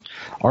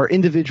our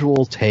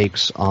individual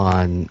takes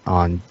on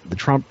the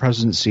Trump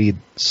presidency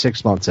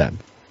 6 months in.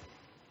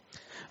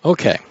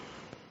 Okay.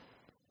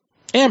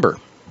 Amber,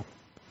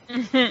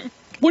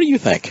 what do you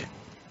think?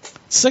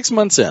 6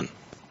 months in.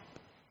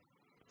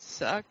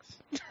 Sucks.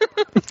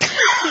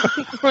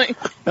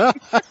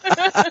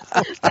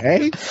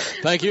 Okay.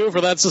 Thank you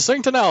for that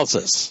succinct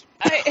analysis.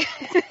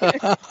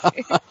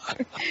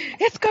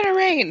 It's gonna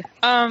rain.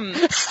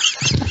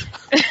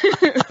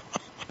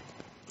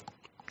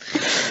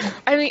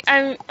 I mean,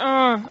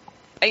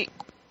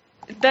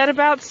 that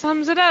about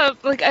sums it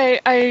up. Like,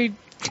 I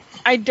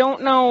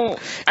don't know.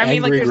 I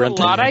mean, like, Angry there's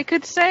grunting. a lot I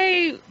could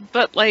say,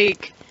 but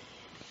like,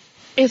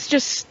 it's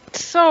just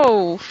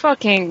so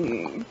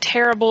fucking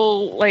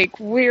terrible. Like,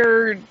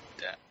 we're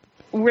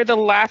the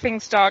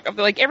laughingstock of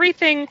like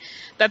everything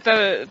that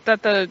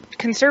the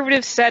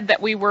conservatives said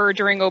that we were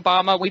during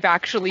Obama. We've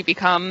actually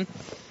become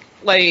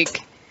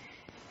like,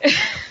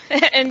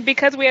 and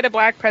because we had a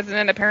black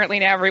president, apparently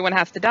now everyone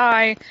has to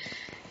die.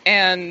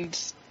 And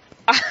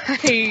I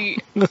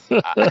hate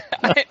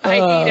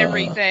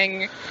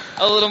everything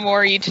a little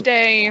more each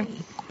day.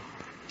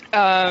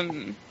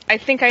 I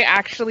think I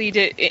actually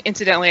did.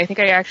 Incidentally, I think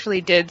I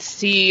actually did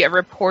see a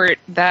report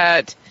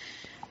that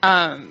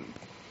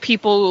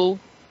people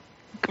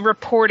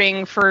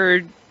reporting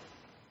for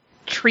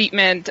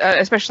treatment,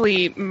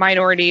 especially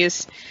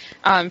minorities,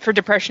 for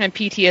depression and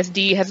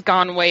PTSD, has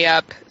gone way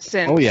up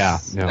since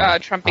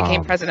Trump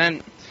became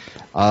president.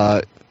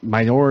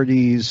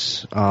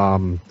 Minorities,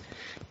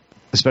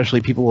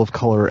 especially people of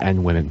color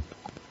and women.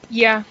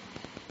 Yeah.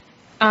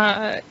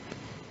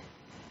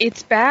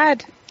 It's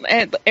bad.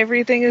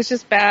 Everything is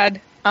just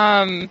bad.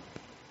 I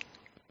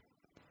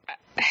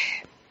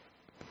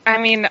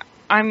mean,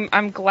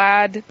 I'm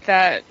glad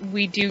that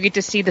we do get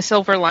to see the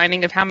silver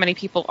lining of how many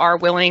people are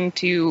willing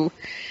to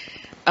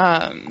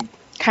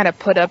kind of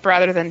put up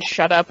rather than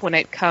shut up when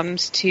it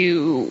comes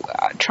to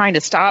trying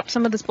to stop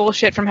some of this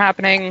bullshit from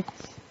happening.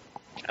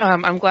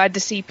 I'm glad to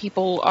see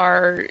people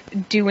are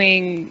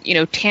doing,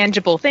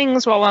 tangible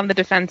things while on the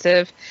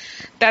defensive.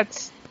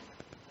 That's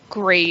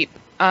great.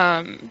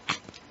 More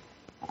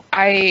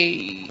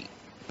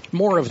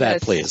of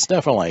that, please.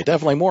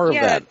 Definitely more of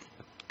that.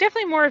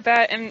 Definitely more of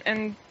that,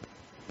 and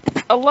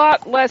a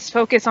lot less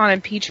focus on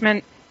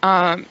impeachment.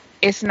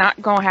 It's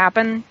not going to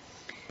happen.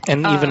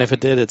 And even if it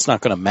did, it's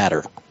not going to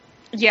matter.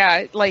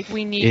 Yeah, like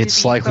we need. It's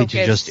to be likely focused.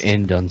 to just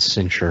end on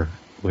censure,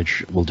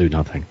 which will do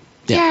nothing.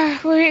 Yeah,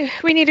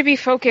 we need to be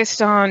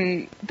focused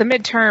on the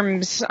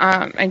midterms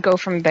and go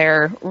from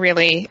there,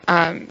 really.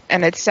 And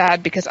it's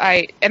sad because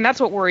and that's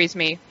what worries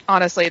me,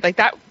 honestly. Like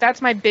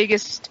that's my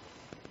biggest,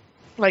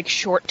 like,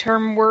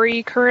 short-term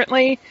worry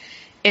currently,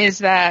 is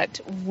that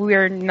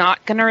we're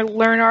not going to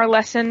learn our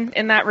lesson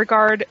in that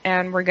regard,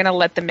 and we're going to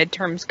let the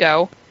midterms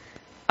go.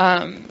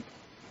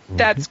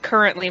 That's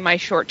currently my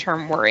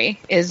short-term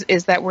worry, is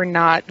that we're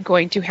not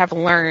going to have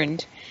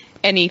learned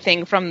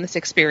anything from this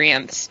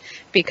experience,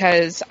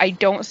 because I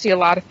don't see a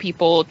lot of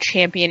people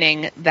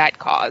championing that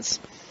cause,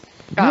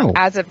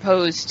 as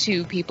opposed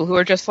to people who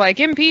are just like,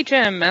 impeach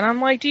him. And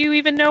I'm like, do you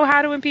even know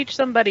how to impeach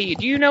somebody?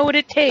 Do you know what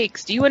it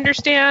takes? Do you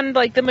understand,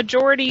 like, the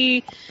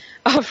majority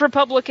of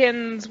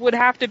Republicans would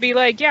have to be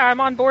like, yeah,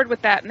 I'm on board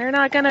with that, and they're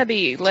not gonna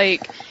be.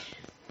 Like,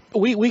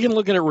 we can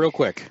look at it real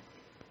quick.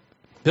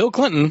 Bill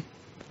Clinton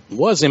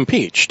was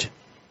impeached.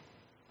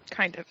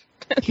 Kind of.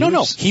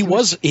 He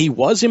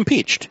was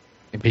impeached.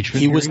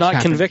 Impeachment he was not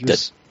happened. convicted.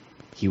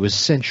 He was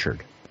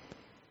censured.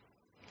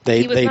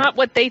 He was not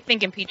what they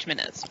think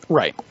impeachment is.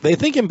 Right. They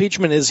think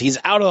impeachment is he's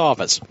out of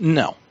office.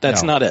 No,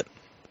 that's not it.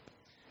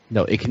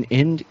 No, it can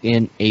end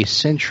in a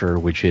censure,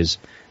 which is,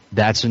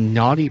 that's a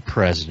naughty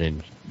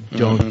president.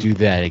 Don't do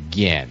that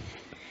again.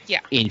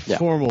 Yeah. In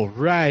formal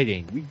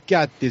writing, we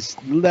got this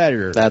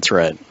letter. That's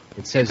right.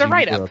 It says it's a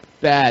write-up. you're a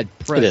bad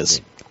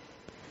president.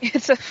 It is.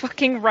 It's a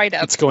fucking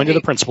write-up. It's going to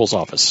the principal's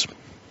office.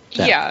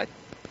 Yeah.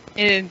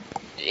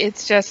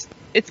 It's just,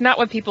 it's not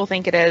what people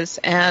think it is.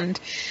 And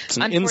it's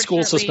an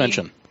in-school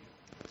suspension.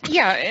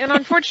 Yeah, and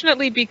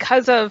unfortunately,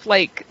 because of,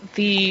 like,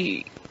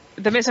 the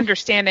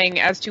misunderstanding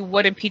as to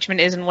what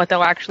impeachment is and what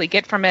they'll actually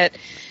get from it,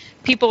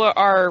 people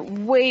are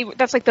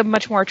that's like the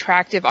much more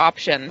attractive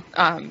option,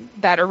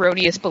 that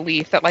erroneous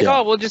belief that, like,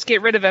 oh, we'll just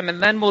get rid of him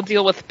and then we'll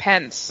deal with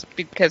Pence,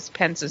 because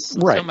Pence is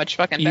so much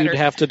fucking better. You'd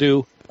have to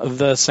do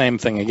the same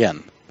thing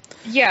again.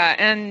 Yeah,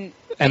 and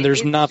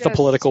there's not the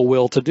political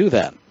will to do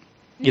that.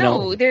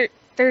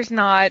 There's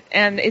not,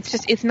 and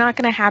it's not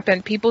going to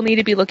happen. People need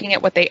to be looking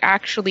at what they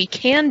actually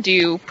can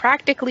do,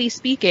 practically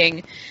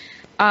speaking.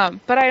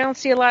 But I don't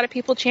see a lot of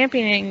people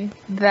championing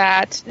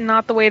that,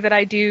 not the way that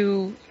I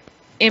do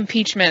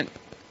impeachment.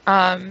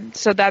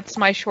 So that's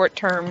my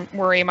short-term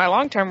worry. My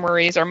long-term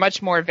worries are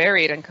much more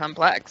varied and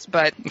complex,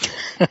 but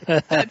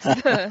that's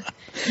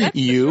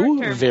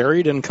the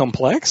varied and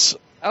complex?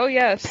 Oh,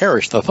 yes.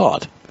 Perish the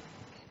thought.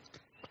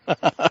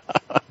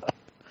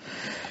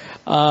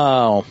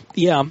 Oh,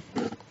 yeah.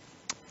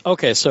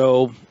 Okay,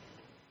 so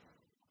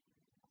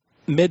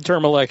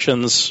midterm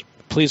elections,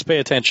 please pay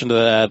attention to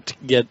that.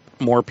 Get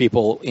more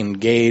people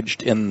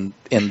engaged in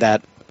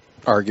that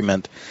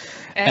argument.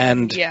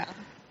 And yeah.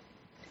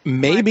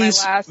 maybe My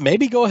last-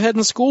 maybe go ahead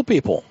and school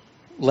people.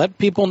 Let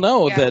people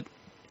know that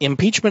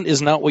impeachment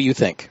is not what you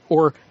think.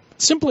 Or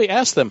simply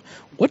ask them,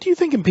 what do you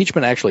think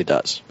impeachment actually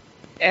does?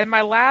 And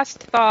my last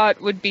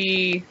thought would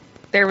be,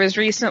 there was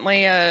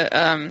recently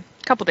a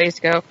couple days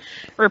ago,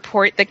 a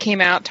report that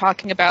came out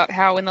talking about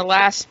how in the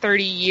last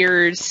 30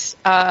 years,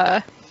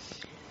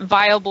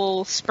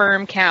 viable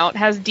sperm count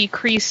has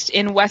decreased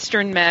in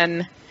Western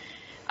men.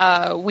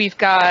 We've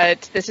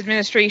got this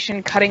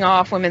administration cutting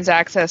off women's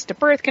access to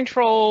birth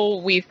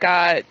control. We've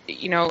got,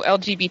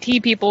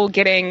 LGBT people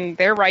getting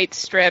their rights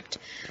stripped.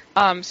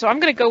 So I'm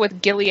going to go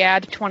with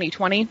Gilead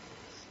 2020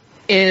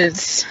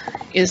 is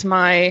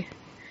my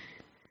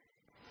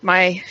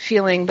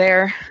feeling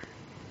there.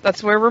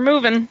 That's where we're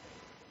moving.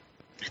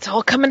 It's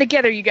all coming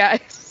together, you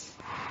guys.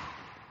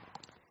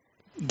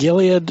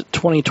 Gilead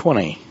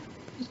 2020.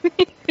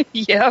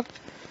 Yep.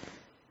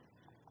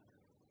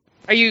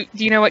 Do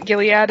you know what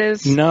Gilead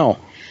is? No.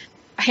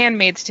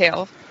 Handmaid's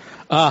Tale.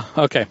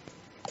 Okay.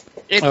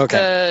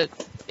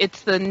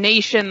 It's the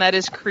nation that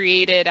is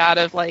created out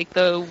of like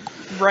the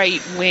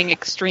right-wing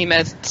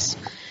extremists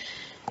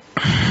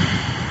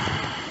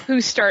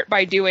who start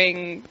by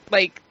doing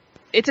like,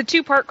 it's a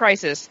two-part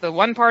crisis. The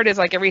one part is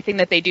like everything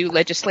that they do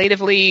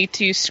legislatively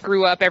to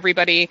screw up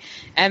everybody,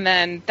 and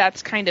then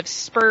that's kind of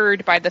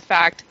spurred by the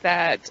fact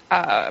that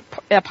a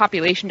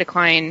population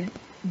decline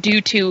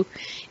due to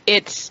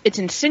it's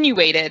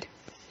insinuated,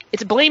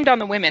 it's blamed on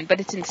the women, but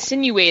it's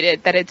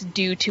insinuated that it's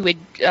due to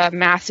a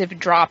massive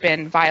drop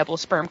in viable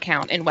sperm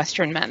count in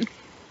Western men.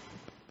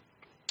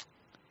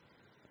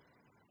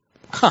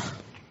 Huh.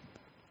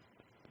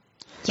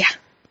 Yeah.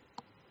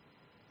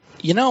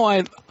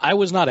 I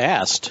was not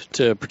asked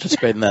to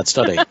participate in that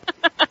study.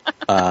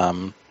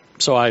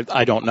 So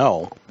I don't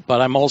know. But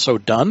I'm also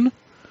done.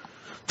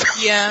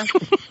 Yeah.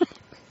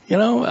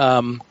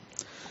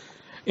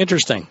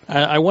 Interesting.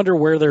 I wonder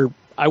where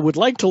I would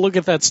like to look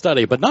at that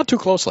study, but not too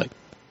closely.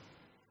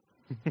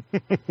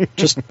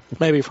 Just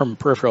maybe from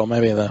peripheral,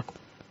 maybe the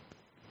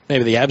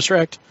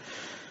abstract.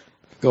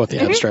 Go with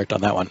the abstract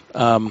on that one.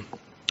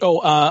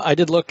 I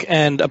did look,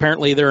 and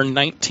apparently there are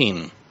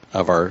 19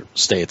 of our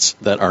states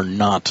that are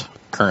not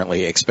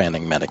currently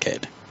expanding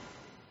Medicaid.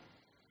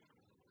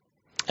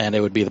 And it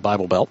would be the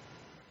Bible Belt.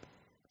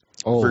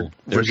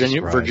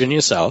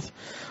 Virginia South.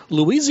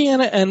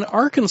 Louisiana and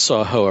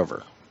Arkansas,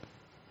 however,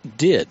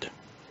 did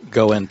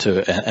go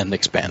into and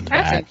expand.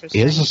 That's That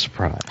is a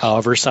surprise.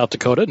 However, South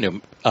Dakota,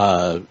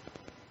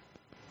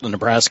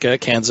 Nebraska,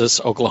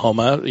 Kansas,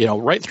 Oklahoma,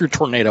 right through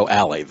Tornado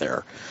Alley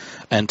there,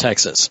 and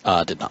Texas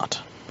did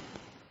not.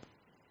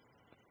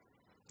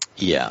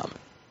 Yeah.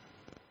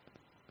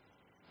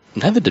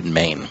 Neither did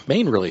Maine.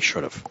 Maine really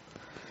should have.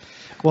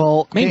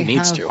 Well, Maine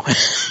needs to.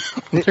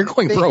 They're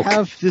going broke. They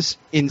have this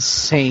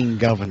insane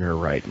governor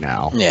right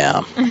now.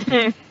 Yeah.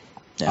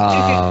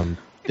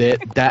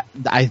 That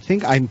I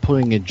think I'm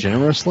putting it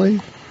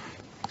generously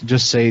to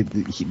just say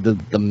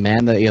the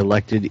man that he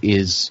elected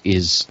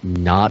is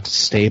not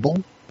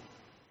stable.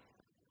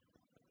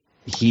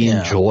 He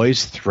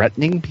enjoys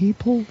threatening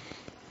people.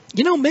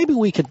 Maybe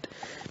we could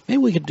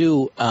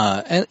do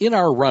in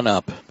our run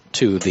up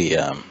to the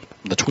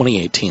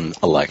 2018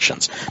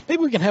 elections.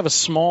 Maybe we can have a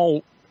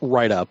small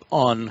write up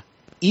on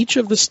each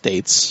of the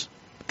state's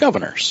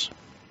governors,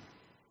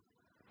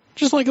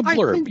 just like a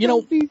blurb.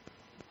 That'd be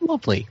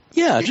lovely.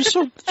 Yeah, just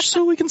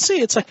so we can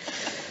see. It's like,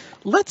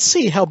 let's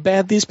see how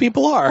bad these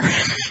people are,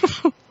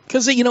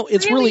 because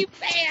it's really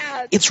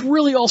bad. It's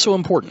really also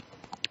important,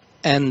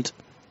 and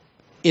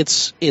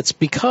it's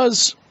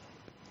because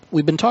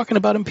we've been talking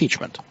about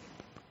impeachment,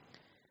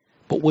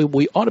 but what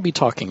we ought to be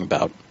talking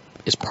about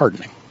is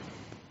pardoning.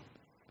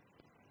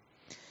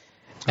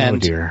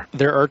 And dear.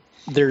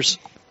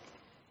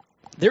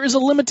 There is a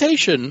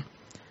limitation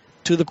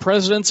to the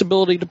president's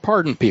ability to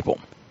pardon people.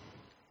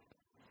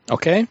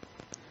 Okay?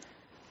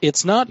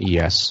 It's not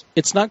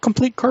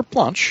complete carte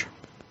blanche.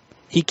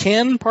 He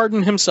can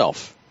pardon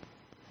himself.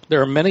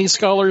 There are many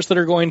scholars that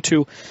are going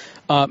to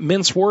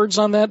mince words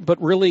on that,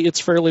 but really it's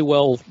fairly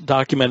well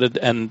documented,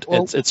 and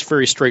it's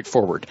very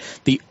straightforward.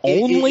 The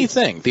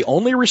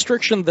only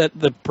restriction that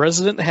the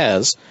president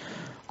has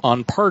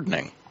on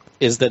pardoning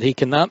is that he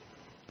cannot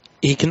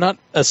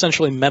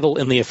essentially meddle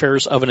in the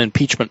affairs of an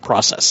impeachment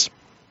process.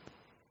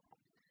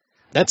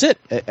 That's it.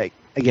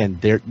 Again,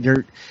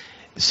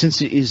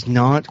 since it is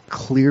not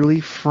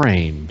clearly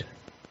framed,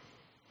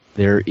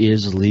 there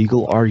is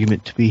legal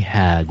argument to be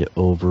had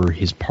over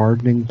his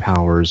pardoning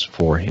powers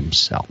for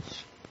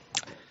himself.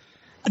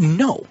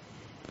 No,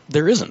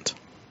 there isn't.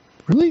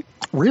 Really?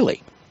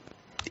 Really.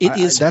 It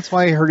is. That's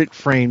why I heard it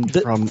framed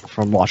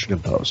from Washington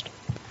Post.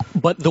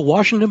 But the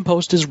Washington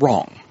Post is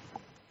wrong.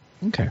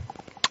 Okay.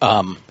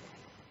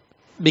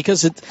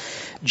 Because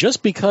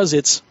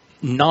it's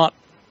not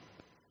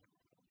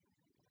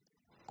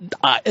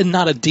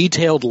a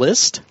detailed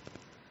list,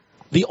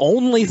 the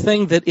only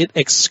thing that it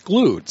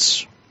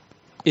excludes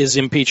is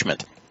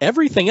impeachment.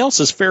 Everything else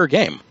is fair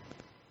game.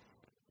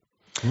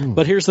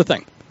 But here's the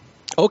thing.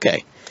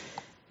 Okay,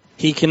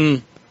 he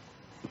can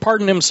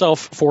pardon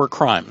himself for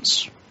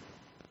crimes.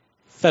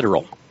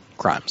 Federal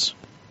crimes.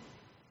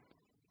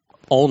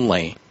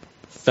 Only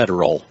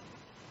federal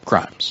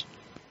crimes.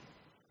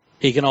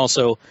 He can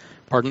also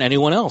pardon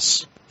anyone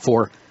else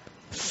for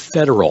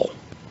federal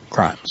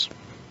crimes.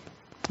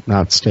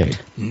 Not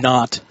state.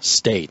 Not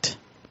state.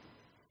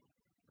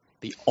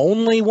 The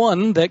only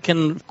one that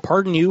can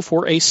pardon you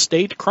for a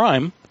state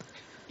crime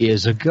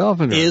is a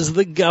governor. Is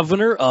the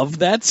governor of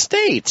that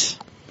state.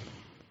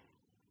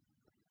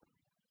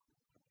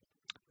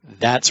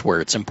 That's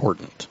where it's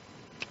important.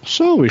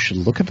 So we should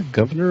look at the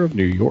governor of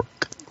New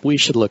York. We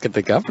should look at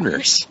the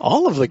governors,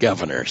 all of the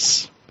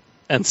governors,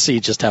 and see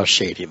just how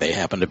shady they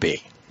happen to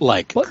be.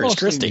 Like but Chris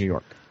Christie. New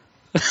York.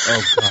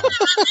 Oh, God.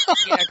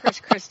 Yeah, Chris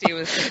Christie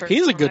was the first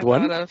He's a good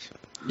one. Of.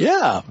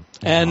 Yeah.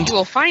 And you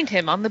will find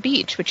him on the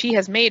beach, which he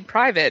has made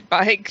private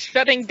by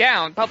shutting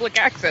down public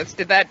access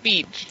to that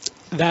beach.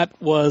 That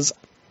was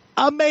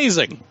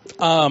amazing.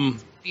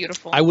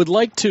 Beautiful. I would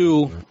like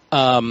to,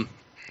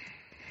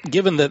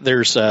 given that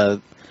there's,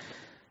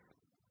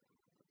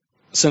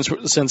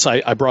 since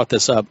I brought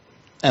this up,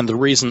 and the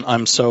reason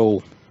I'm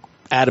so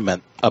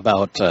adamant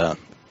about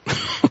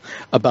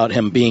about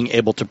him being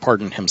able to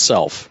pardon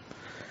himself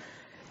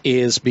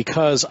is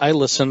because I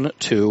listen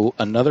to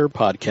another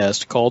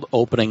podcast called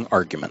Opening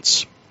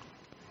Arguments.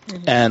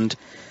 Mm-hmm. And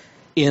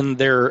in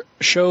their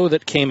show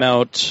that came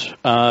out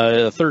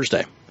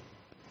Thursday,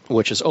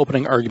 which is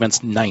Opening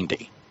Arguments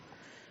 90,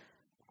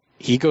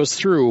 he goes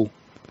through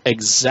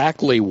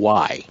exactly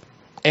why,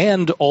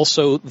 and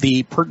also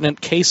the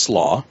pertinent case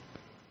law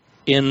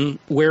in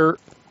where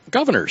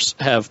governors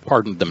have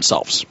pardoned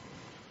themselves.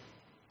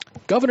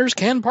 Governors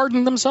can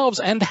pardon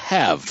themselves and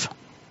have.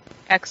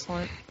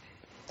 Excellent.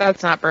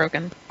 That's not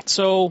broken.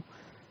 So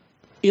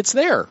it's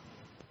there.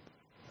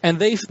 And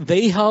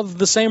they have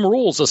the same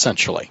rules,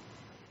 essentially.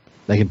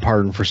 They can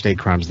pardon for state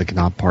crimes. They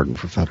cannot pardon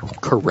for federal.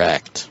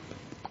 Correct.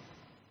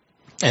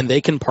 And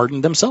they can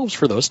pardon themselves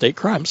for those state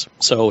crimes.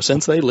 So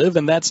since they live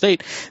in that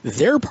state,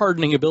 their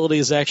pardoning ability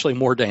is actually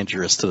more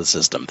dangerous to the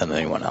system than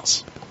anyone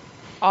else.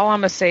 All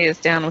I'm going to say is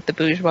down with the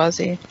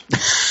bourgeoisie.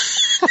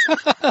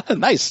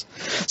 Nice.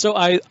 So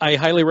I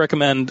highly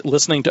recommend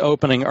listening to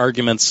Opening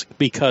Arguments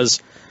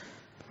because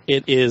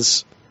it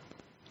is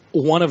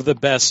one of the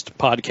best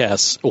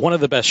podcasts, one of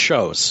the best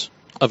shows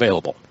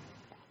available.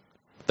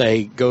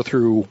 They go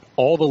through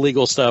all the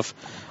legal stuff.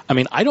 I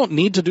mean, I don't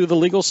need to do the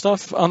legal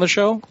stuff on the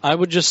show. I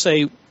would just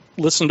say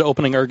listen to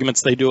Opening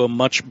Arguments. They do a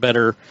much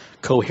better,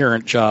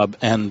 coherent job,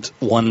 and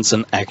one's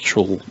an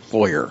actual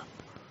lawyer.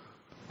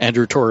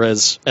 Andrew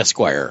Torres,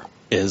 Esquire,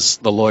 is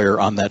the lawyer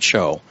on that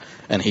show,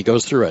 and he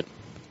goes through it.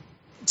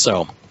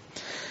 So,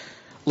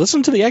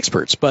 listen to the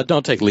experts, but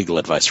don't take legal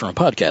advice from a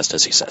podcast,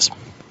 as he says.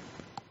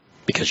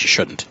 Because you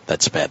shouldn't.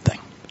 That's a bad thing.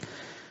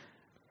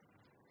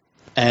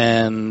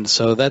 And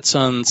so that's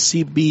on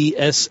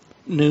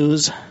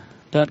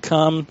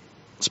CBSNews.com.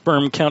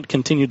 Sperm count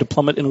continued to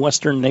plummet in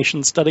Western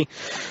nation study.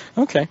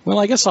 Okay, well,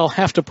 I guess I'll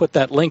have to put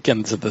that link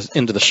into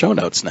the show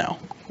notes now.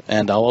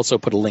 And I'll also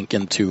put a link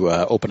into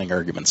Opening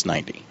Arguments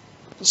 90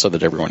 so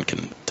that everyone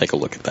can take a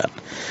look at that.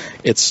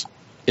 It's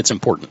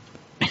important.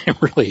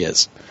 It really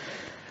is.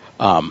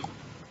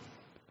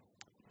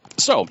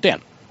 So,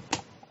 Dan.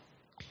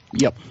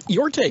 Yep.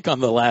 Your take on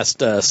the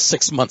last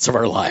 6 months of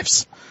our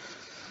lives.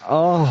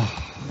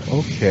 Oh,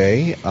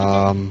 okay.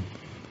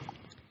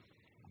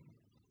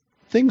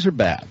 Things are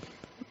bad.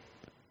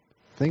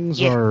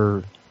 Things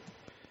are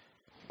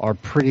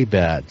pretty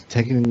bad.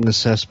 Taking an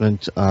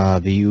assessment,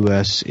 the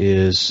U.S.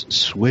 is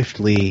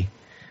swiftly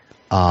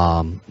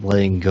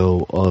letting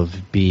go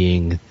of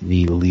being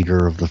the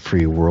leader of the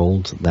free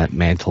world. That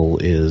mantle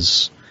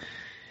is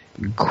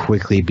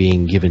quickly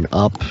being given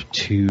up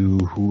to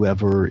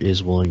whoever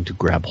is willing to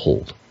grab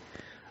hold.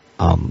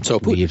 So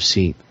we have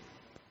seen.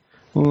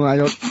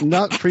 Well,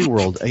 not free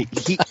world.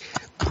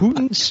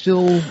 Putin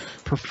still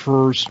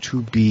prefers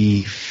to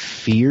be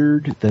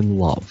feared than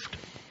loved.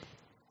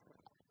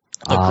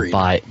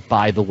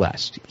 By the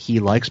West. He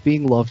likes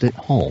being loved at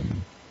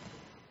home,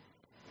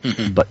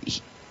 mm-hmm.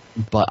 but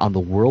on the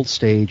world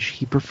stage,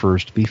 he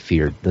prefers to be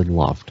feared than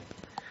loved.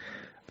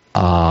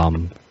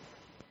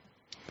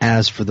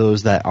 As for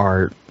those that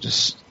are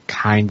just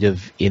kind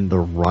of in the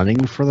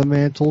running for the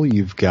mantle,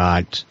 you've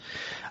got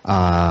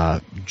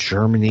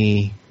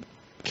Germany,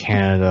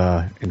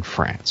 Canada, and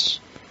France.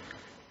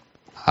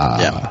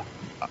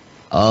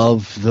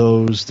 Of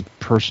those, the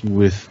person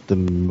with the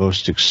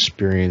most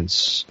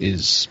experience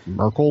is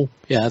Merkel.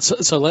 Yeah,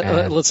 so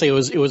let's say it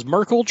was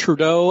Merkel,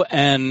 Trudeau,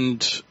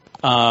 and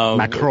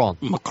Macron.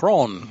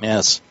 Macron,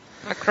 yes.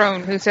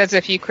 Macron, who says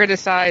if you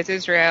criticize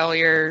Israel,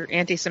 you're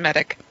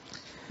anti-Semitic.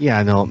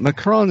 Yeah, no,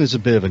 Macron is a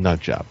bit of a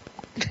nut job.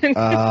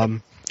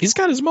 He's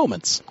got his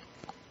moments.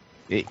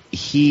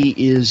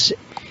 He is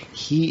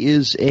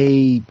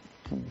a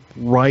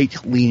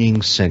right-leaning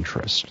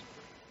centrist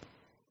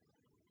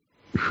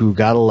who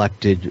got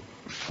elected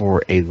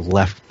for a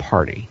left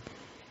party,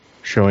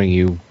 showing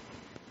you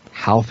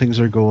how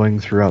things are going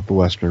throughout the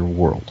Western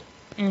world.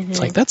 Mm-hmm. It's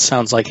like, that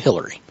sounds like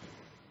Hillary.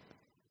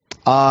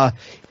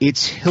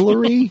 It's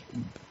Hillary,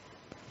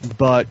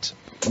 but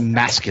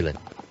masculine.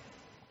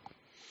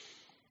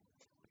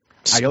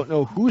 I don't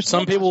know who's.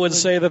 Some people would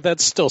say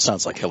that still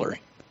sounds like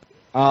Hillary.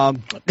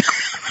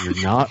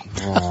 You're not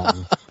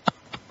wrong.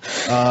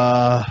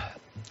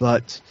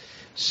 But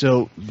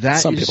so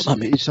that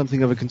is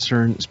something of a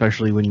concern,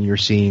 especially when you're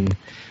seeing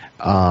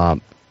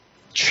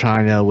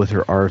China with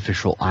her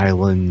artificial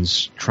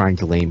islands trying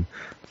to lay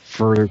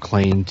further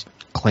claim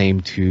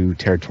to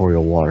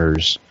territorial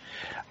waters.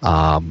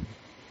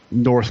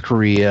 North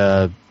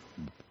Korea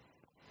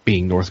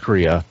being North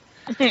Korea.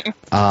 They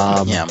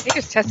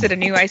just tested a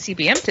new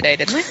ICBM today,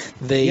 didn't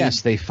they?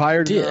 Yes, they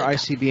fired their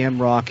ICBM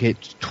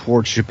rocket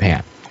towards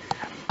Japan.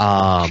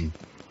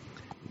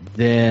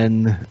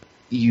 Then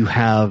you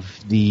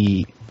have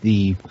the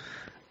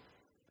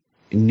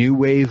new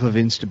wave of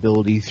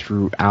instability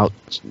throughout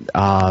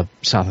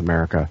South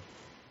America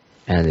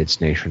and its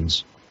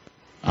nations,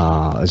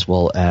 as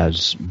well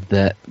as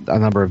a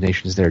number of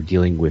nations there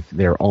dealing with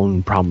their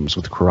own problems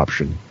with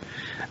corruption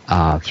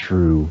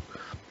through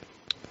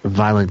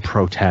violent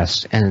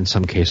protests and in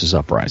some cases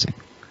uprising.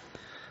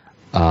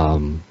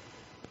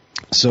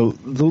 So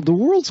the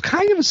world's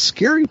kind of a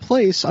scary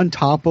place on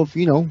top of,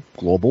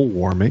 global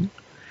warming,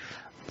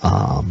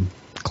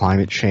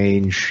 climate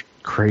change,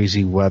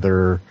 crazy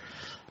weather,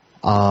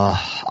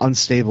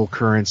 unstable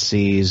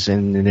currencies,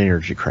 and an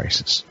energy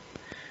crisis.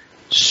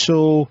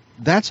 So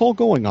that's all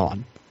going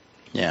on.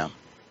 Yeah.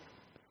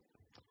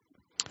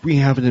 We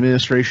have an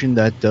administration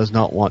that does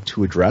not want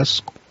to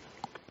address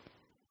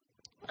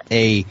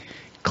a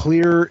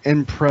clear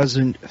and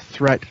present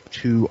threat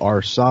to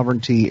our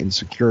sovereignty and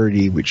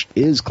security, which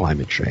is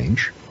climate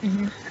change,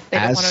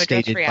 as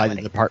stated by the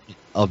Department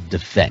of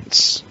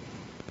Defense.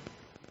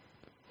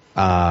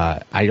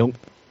 I don't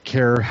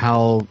care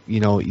how,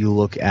 you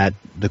look at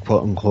the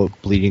quote-unquote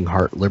bleeding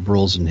heart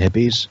liberals and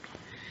hippies.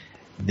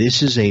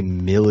 This is a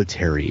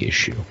military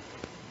issue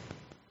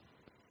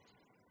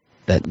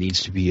that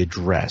needs to be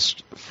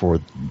addressed for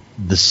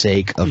the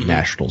sake of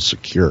national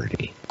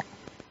security.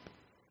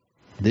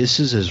 This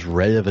is as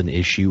red of an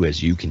issue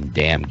as you can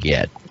damn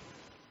get.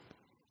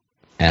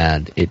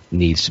 And it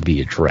needs to be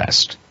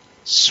addressed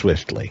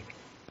swiftly.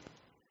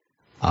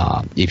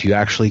 If you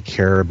actually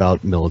care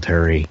about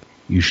military,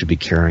 you should be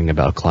caring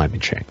about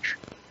climate change.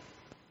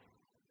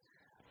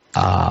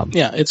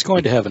 It's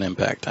going to have an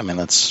impact. I mean,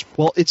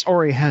 Well, it's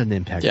already had an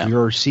impact. Yeah. We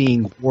are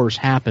seeing wars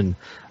happen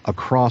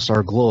across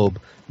our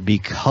globe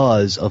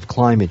because of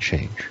climate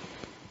change.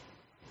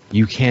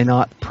 You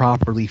cannot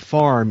properly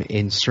farm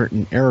in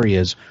certain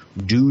areas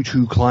due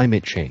to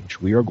climate change.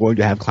 We are going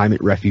to have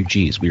climate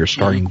refugees. We are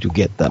starting to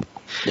get them.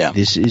 Yeah.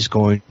 This is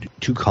going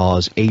to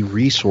cause a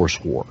resource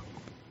war.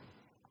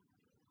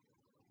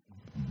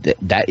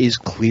 That is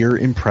clear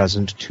and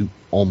present to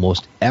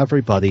almost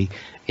everybody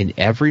in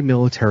every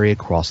military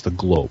across the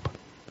globe.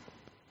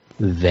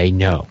 They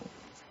know.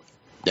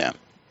 Yeah.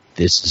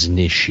 This is an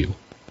issue.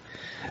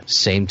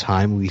 Same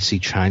time, we see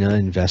China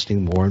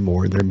investing more and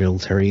more in their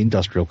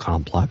military-industrial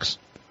complex,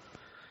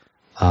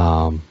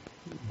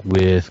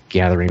 with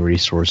gathering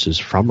resources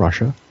from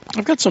Russia.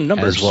 I've got some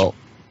numbers.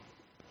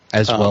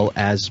 As well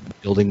as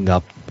building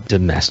up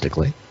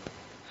domestically.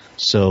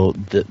 So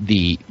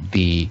the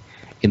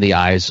in the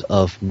eyes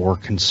of more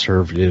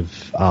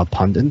conservative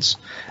pundits,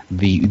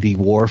 the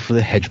war for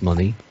the hedge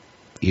money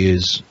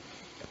is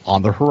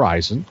on the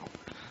horizon.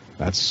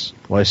 That's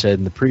what I said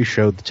in the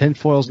pre-show. The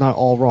tinfoil's not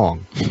all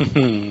wrong.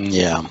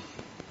 Yeah.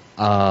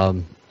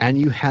 And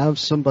you have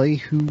somebody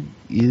who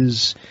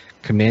is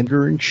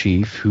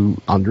commander-in-chief who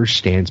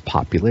understands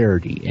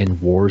popularity,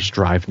 and wars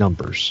drive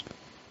numbers.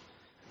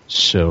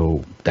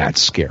 So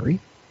that's scary.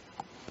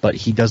 But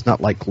he does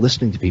not like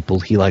listening to people.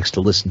 He likes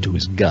to listen to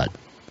his gut.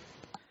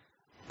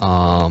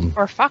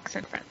 Or Fox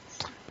and Friends.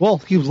 Well,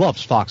 he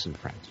loves Fox and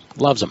Friends.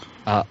 Loves them.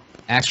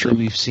 Actually,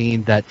 we've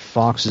seen that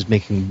Fox is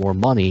making more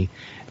money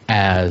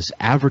as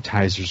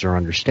advertisers are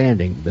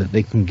understanding that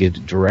they can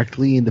get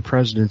directly in the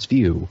president's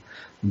view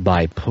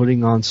by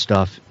putting on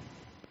stuff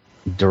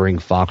during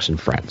Fox and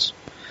Friends.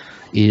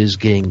 It is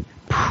getting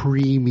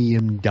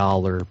premium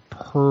dollar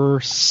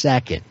per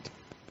second.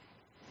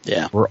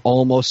 Yeah. We're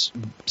almost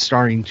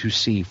starting to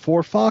see,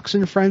 for Fox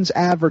and Friends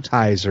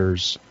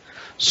advertisers,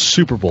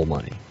 Super Bowl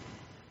money.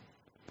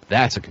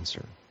 That's a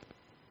concern.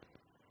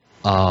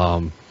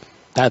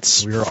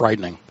 That's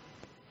frightening.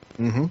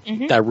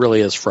 Mm-hmm. That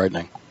really is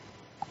frightening.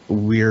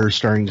 We're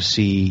starting to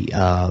see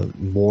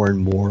more and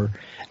more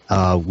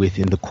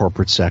within the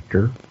corporate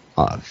sector,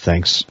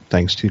 thanks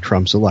to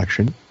Trump's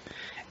election,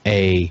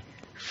 a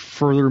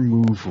further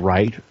move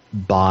right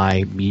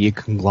by media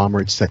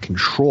conglomerates that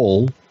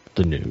control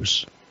the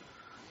news,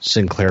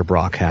 Sinclair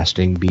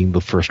Broadcasting being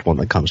the first one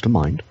that comes to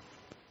mind.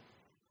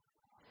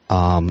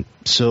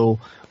 So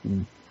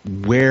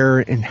where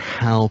and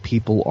how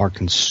people are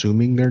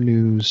consuming their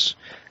news,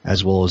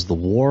 as well as the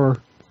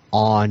war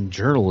on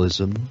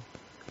journalism,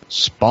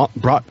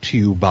 brought to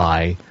you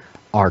by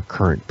our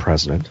current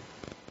president,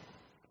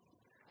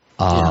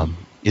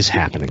 is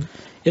happening.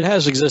 It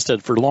has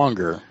existed for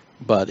longer,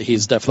 but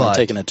he's definitely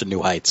taken it to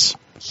new heights.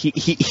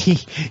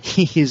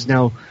 He is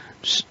now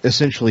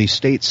essentially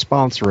states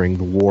sponsoring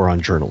the war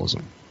on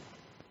journalism.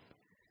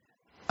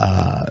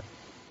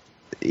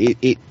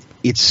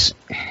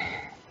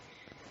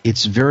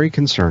 It's very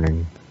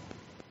concerning.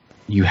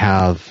 You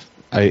have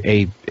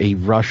a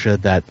Russia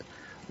that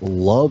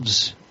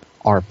loves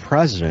our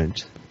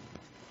president,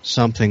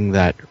 something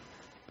that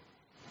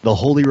the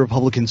holy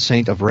Republican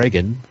saint of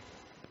Reagan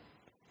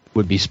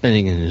would be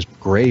spinning in his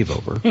grave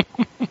over.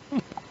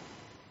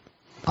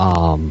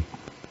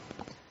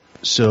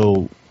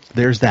 So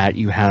there's that.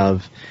 You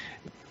have,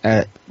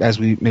 as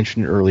we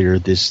mentioned earlier,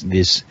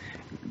 this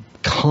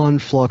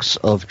conflux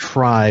of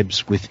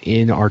tribes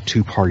within our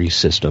two-party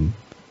system,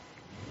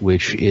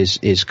 which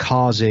is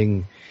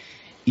causing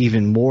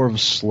even more of a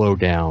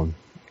slowdown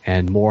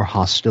and more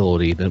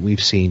hostility than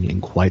we've seen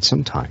in quite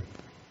some time.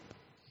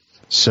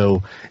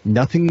 So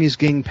nothing is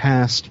getting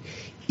passed,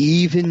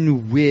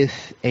 even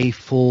with a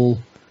full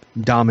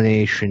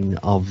domination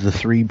of the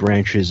three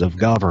branches of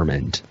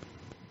government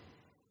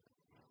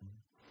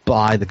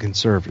by the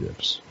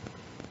conservatives.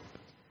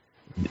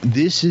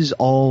 This is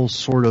all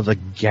sort of a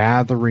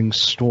gathering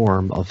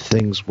storm of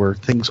things where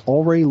things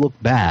already look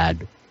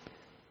bad,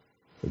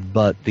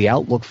 but the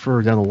outlook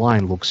further down the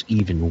line looks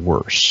even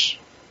worse.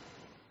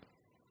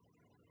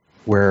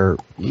 Where,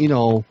 you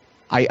know,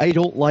 I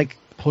don't like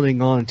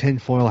putting on a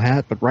tinfoil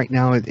hat, but right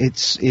now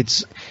it's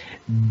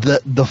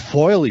the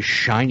foil is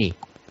shiny.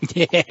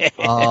 Yeah.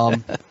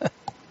 But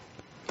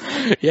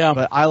it's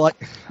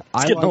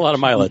getting a lot of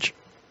mileage.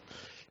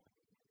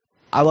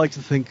 I like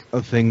to think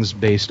of things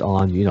based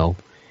on, you know,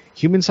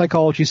 human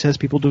psychology says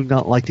people do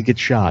not like to get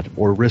shot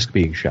or risk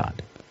being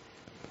shot.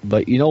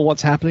 But you know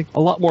what's happening? A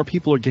lot more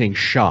people are getting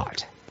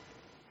shot.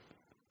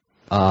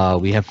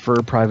 We have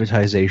further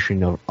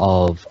privatization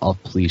of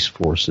police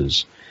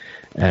forces,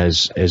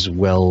 as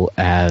well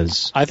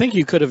as... I think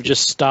you could have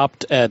just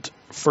stopped at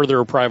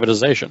further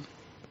privatization.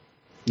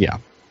 Yeah.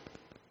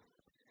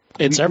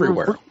 It's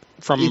everywhere.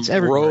 From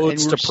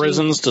roads to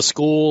prisons to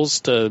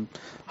schools to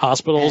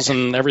hospitals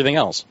and everything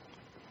else.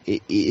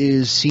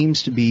 It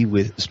seems to be,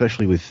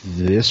 especially with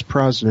this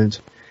president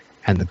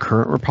and the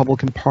current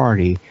Republican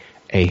Party,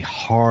 a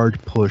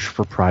hard push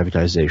for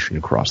privatization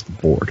across the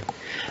board.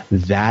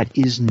 That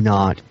is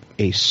not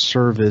a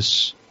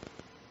service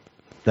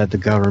that the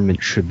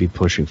government should be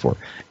pushing for.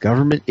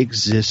 Government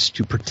exists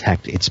to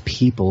protect its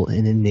people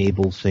and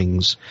enable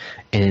things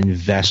and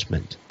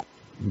investment.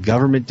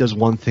 Government does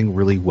one thing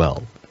really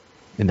well,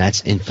 and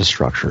that's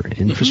infrastructure.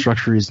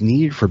 Infrastructure is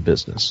needed for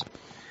business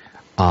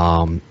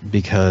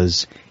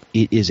because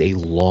it is a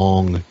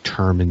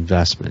long-term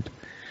investment.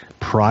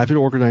 Private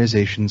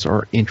organizations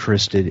are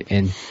interested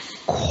in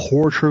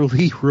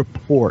quarterly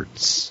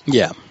reports.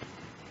 Yeah.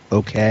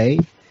 Okay?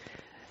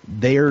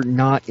 They are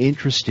not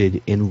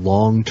interested in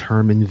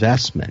long-term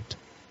investment.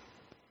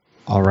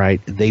 All right?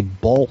 They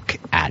bulk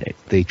at it.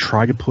 They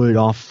try to put it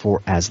off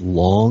for as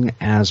long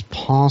as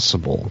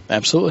possible.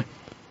 Absolutely.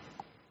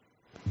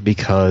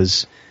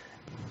 Because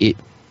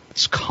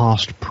it's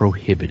cost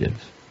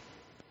prohibitive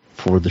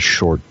for the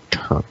short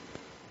term.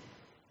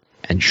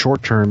 And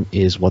short term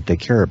is what they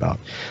care about.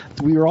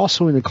 We are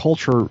also in a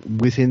culture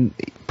within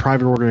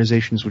private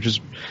organizations which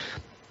is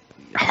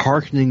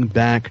hearkening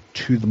back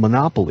to the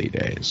monopoly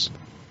days,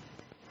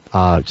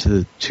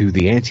 to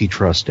the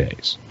antitrust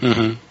days,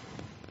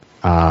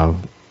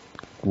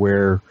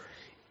 where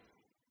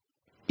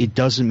it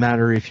doesn't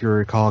matter if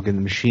you're a cog in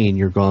the machine,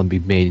 you're going to be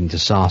made into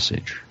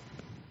sausage.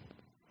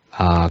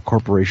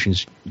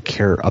 Corporations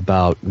care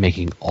about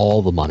making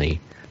all the money,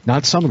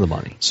 not some of the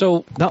money.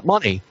 So, not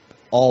money,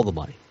 all the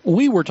money.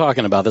 We were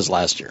talking about this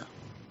last year.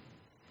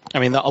 I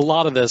mean, a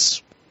lot of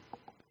this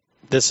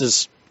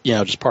is, you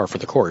know, just par for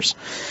the course.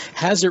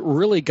 Has it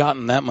really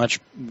gotten that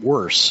much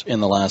worse in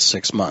the last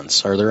 6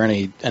 months? Are there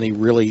any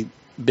really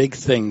big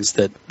things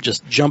that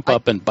just jump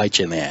up and bite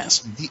you in the ass?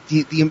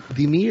 The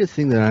immediate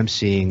thing that I'm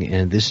seeing,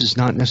 and this is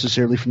not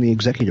necessarily from the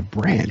executive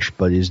branch,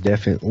 but is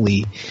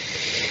definitely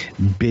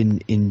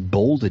been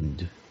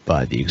emboldened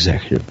by the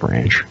executive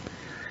branch,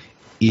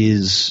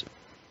 is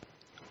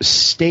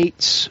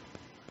states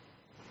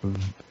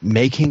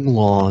making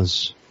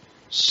laws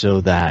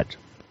so that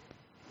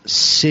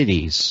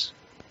cities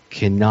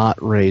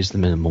cannot raise the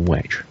minimum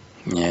wage.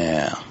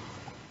 Yeah.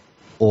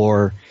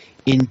 Or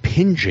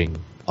impinging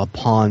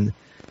upon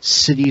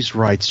cities'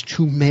 rights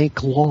to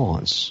make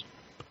laws.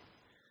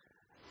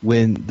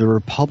 When the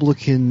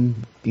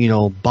Republican,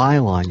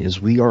 byline is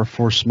we are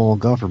for small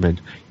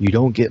government, you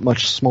don't get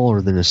much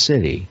smaller than a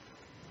city.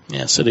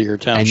 Yeah, city or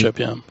township,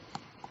 yeah.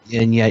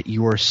 And yet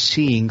you are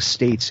seeing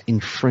states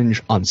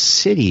infringe on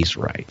cities'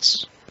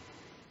 rights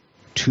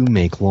to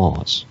make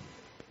laws.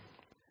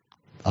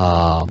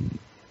 And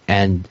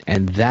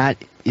that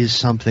is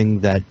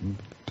something that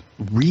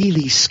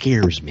really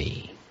scares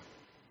me.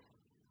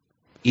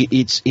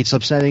 It's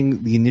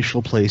upsetting. The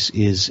initial place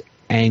is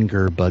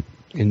anger, but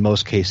in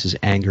most cases,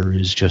 anger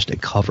is just a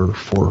cover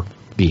for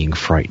being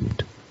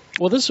frightened.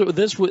 Well, this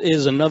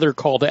is another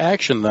call to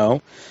action,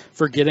 though,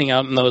 for getting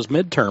out in those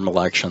midterm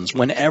elections.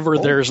 Whenever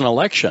there's an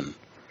election,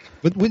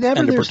 but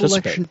whenever there's an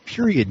election,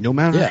 period, no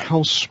matter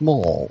how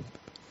small,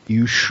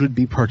 you should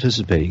be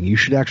participating. You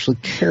should actually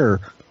care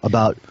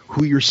about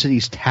who your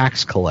city's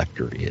tax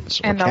collector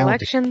is. An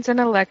election's an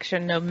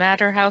election, no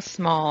matter how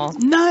small.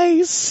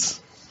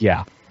 Nice.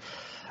 Yeah.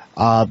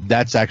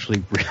 That's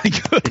actually really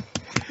good.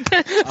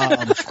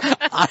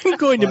 I'm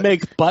going to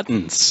make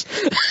buttons.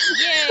 Yay!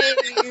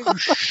 You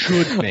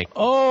should make.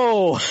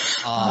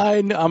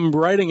 I'm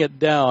writing it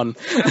down.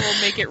 I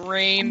will make it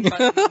rain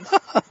buttons.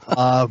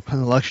 An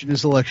election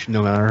is election,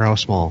 no matter how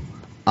small.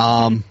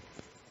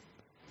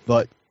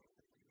 But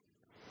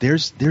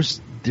there's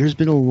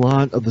been a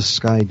lot of the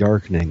sky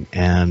darkening,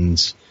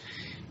 and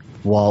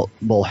while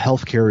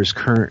healthcare is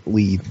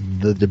currently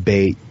the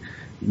debate,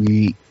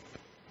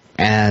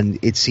 and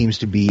it seems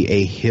to be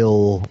a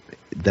hill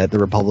that the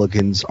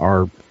Republicans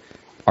are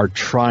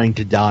trying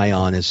to die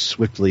on as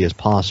swiftly as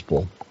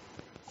possible.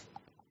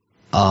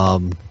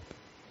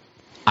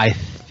 I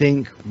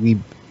think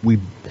I'm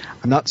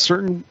not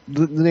certain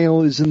the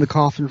nail is in the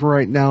coffin for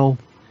right now,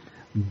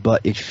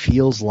 but it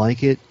feels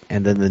like it.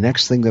 And then the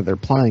next thing that they're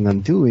planning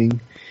on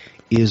doing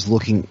is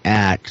looking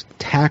at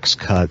tax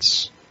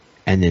cuts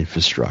and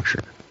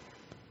infrastructure.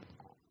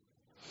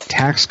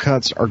 Tax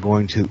cuts are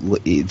going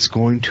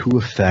to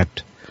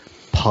affect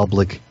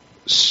public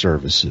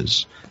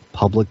services,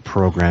 public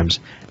programs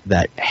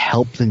that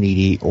help the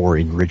needy or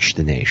enrich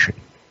the nation.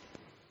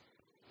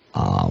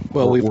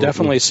 We've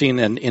definitely seen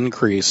an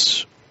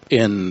increase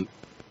in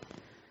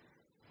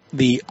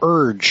the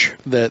urge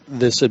that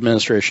this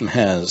administration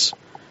has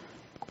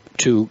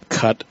to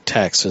cut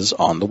taxes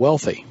on the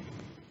wealthy,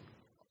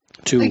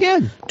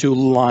 to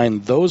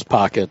line those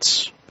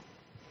pockets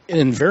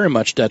in very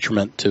much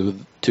detriment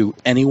to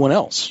anyone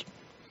else.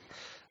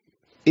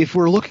 If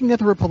we're looking at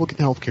the Republican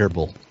health care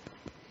bill,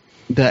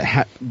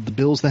 the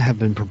bills that have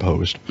been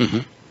proposed,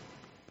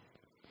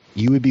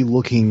 you would be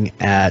looking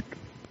at,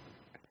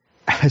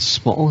 as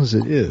small as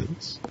it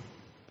is,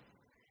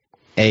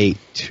 a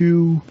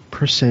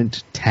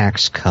 2%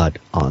 tax cut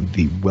on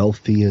the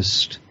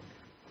wealthiest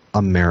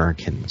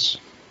Americans.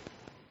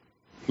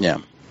 Yeah.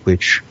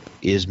 Which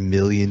is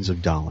millions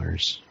of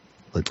dollars.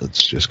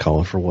 Let's just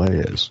call it for what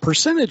it is.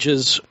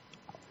 Percentages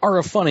are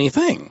a funny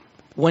thing.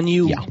 When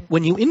you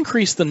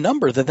increase the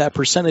number that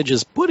percentage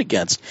is put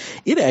against,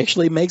 it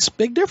actually makes a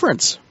big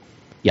difference.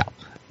 Yeah,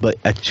 but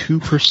a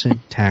 2%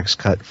 tax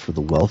cut for the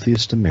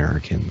wealthiest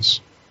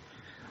Americans,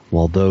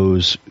 while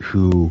those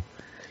who,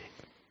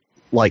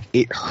 like,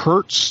 it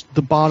hurts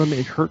the bottom,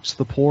 it hurts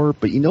the poor,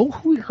 but you know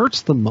who it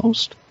hurts the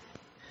most?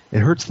 It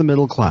hurts the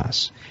middle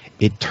class.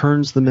 It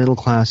turns the middle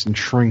class and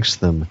shrinks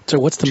them. So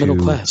what's the middle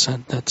class?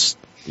 That's...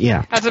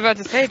 Yeah. I was about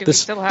to say, do we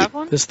still have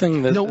one? This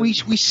thing that... No, we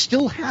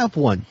still have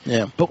one.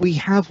 Yeah. But we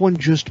have one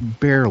just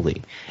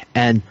barely.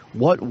 And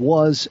what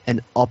was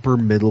an upper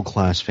middle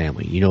class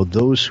family? You know,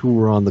 those who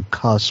were on the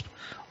cusp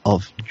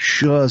of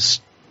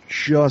just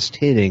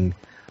hitting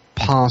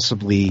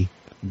possibly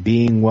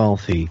being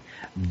wealthy,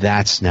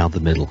 that's now the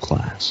middle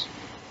class.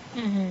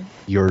 Mm-hmm.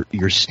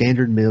 Your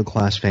standard middle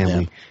class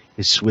family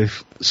is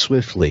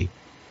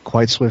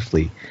quite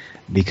swiftly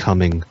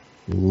becoming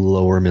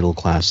lower middle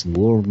class, and the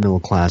lower middle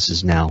class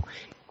is now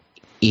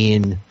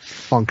in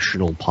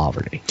functional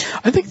poverty.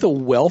 I think the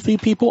wealthy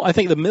people, I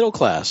think the middle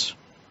class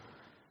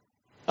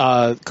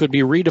could be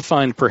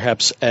redefined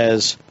perhaps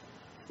as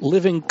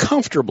living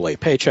comfortably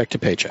paycheck to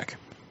paycheck.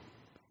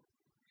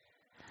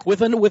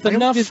 With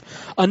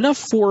enough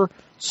for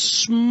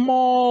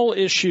small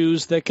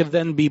issues that could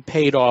then be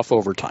paid off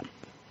over time.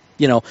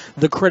 You know,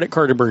 the credit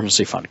card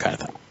emergency fund kind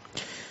of thing.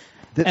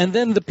 And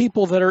then the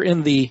people that are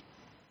in the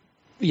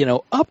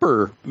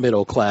upper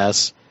middle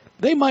class,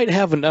 they might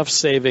have enough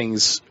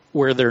savings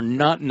where they're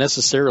not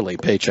necessarily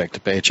paycheck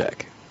to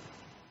paycheck.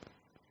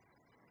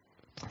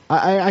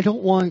 I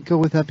don't want to go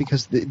with that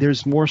because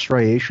there's more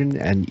striation,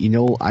 and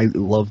I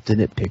love to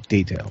nitpick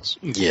details.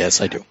 Yes,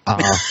 I do.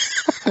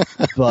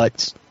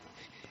 But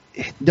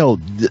no,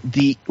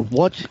 the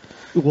what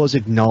was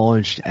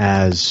acknowledged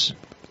as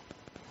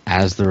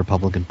the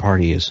Republican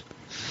Party is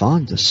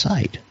fond to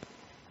cite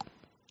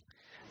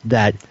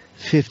that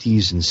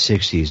 50s and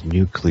 60s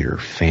nuclear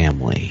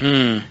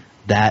family.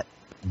 That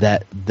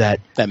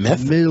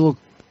myth?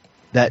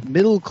 that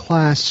middle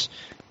class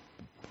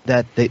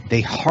that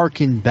they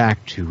hearken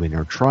back to and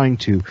are trying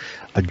to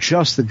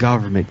adjust the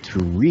government to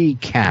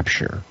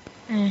recapture.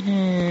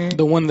 Mm-hmm.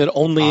 The one that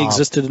only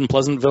existed in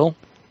Pleasantville?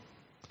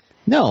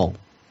 No.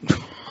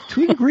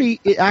 To a degree,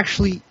 it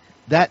actually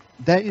that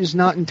is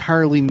not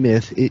entirely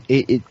myth.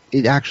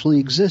 It actually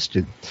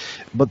existed.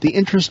 But the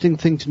interesting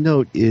thing to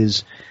note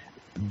is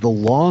the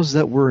laws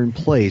that were in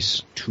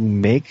place to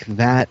make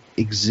that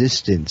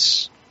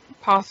existence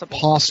possible.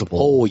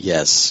 Oh,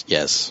 yes.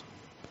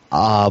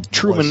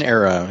 Truman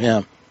era,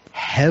 yeah.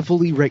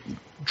 Heavily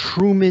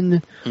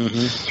Truman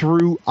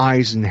through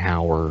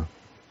Eisenhower,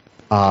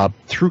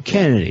 through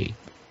Kennedy.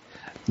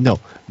 No,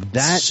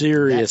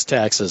 serious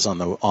taxes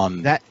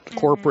on that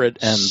corporate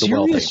and the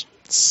wealthy.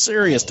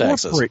 Serious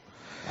taxes.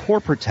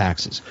 Corporate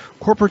taxes.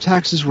 Corporate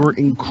taxes were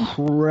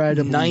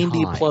incredibly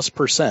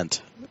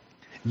 90+%.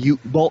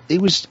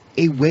 It was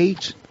a way.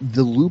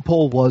 The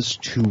loophole was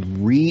to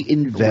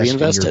reinvest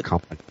in your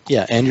company.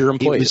 Yeah, and your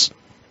employees.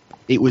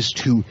 It was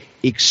to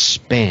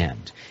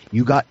expand.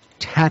 You got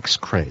tax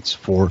credits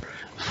for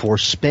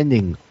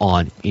spending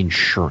on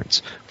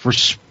insurance, for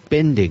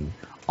spending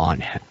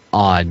on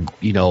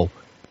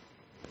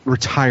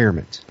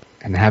retirement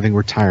and having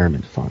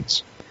retirement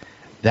funds.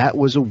 That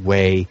was a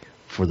way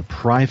for the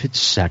private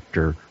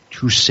sector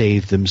to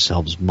save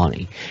themselves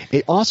money.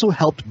 It also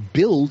helped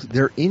build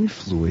their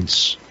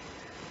influence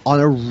on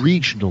a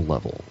regional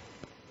level,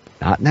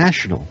 not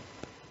national,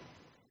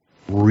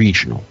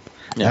 regional.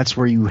 Yeah. That's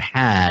where you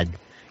had,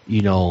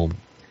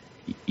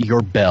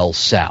 your Bell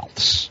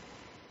Souths.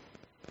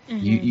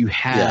 Mm-hmm. You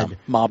had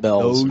Ma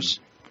Bells. Those.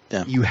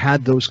 Yeah. You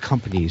had those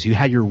companies. You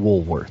had your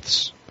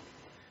Woolworths,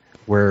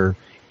 where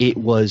it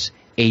was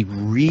a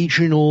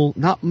regional,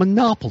 not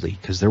monopoly,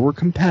 because there were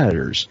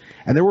competitors,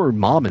 and there were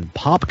mom and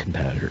pop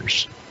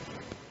competitors.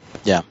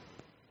 Yeah.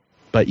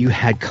 But you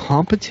had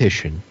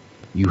competition,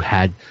 you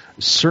had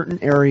certain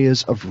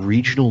areas of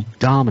regional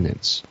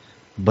dominance,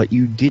 but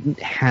you didn't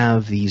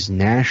have these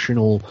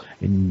national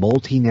and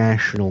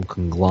multinational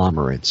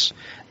conglomerates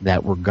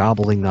that were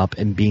gobbling up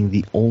and being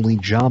the only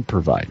job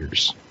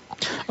providers.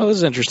 Oh, this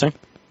is interesting.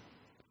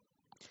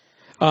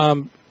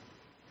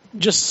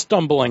 Just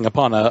stumbling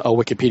upon a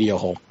Wikipedia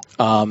hole.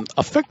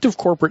 Effective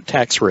corporate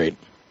tax rate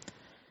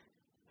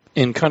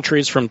in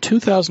countries from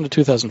 2000 to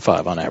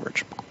 2005 on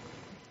average.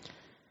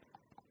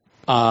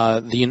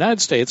 The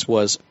United States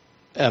was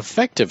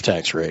effective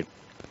tax rate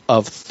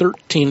of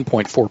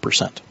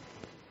 13.4%.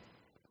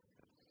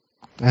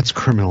 That's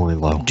criminally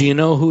low. Do you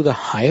know who the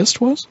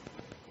highest was?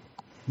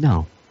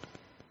 No.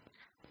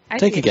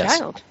 Take a guess.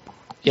 Child.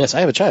 Yes, I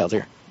have a child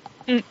here.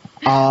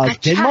 A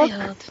Denmark?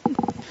 child.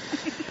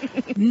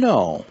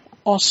 No,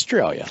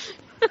 Australia.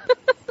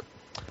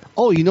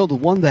 Oh, the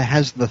one that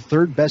has the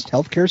third best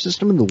healthcare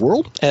system in the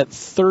world? At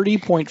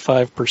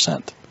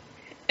 30.5%.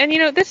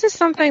 And this is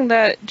something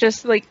that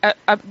just like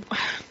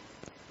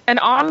an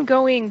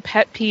ongoing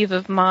pet peeve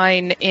of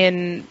mine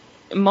in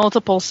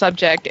multiple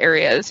subject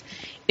areas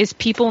is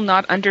people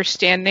not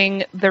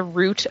understanding the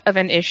root of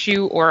an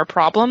issue or a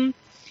problem.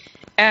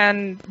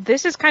 And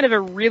this is kind of a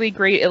really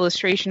great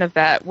illustration of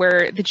that,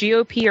 where the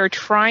GOP are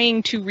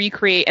trying to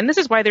recreate, and this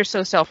is why they're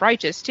so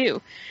self-righteous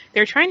too.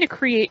 They're trying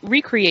to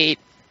recreate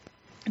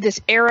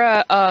this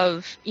era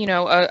of,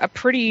 a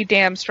pretty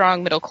damn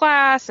strong middle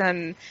class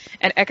and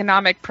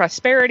economic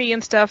prosperity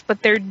and stuff,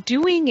 but they're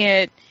doing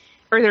it,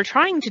 or they're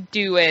trying to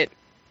do it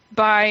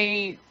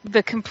by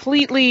the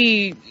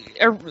completely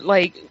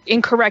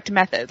incorrect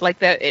method, like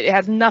that it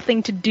has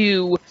nothing to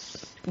do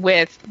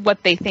with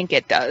what they think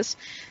it does.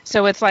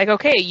 So it's like,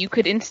 okay, you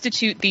could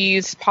institute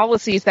these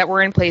policies that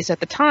were in place at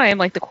the time,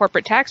 like the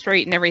corporate tax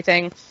rate and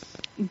everything,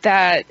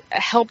 that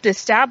helped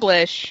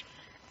establish,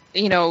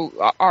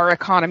 our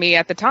economy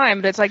at the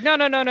time. But it's like, no.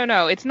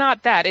 It's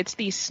not that. It's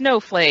these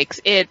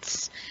snowflakes.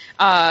 It's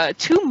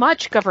too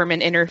much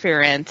government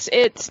interference.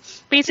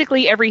 It's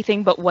basically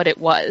everything but what it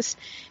was.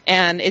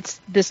 And it's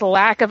this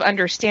lack of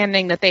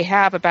understanding that they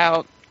have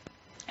about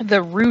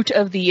the root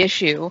of the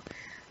issue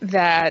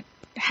that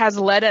has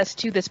led us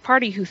to this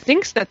party who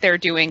thinks that they're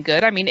doing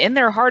good. I mean, in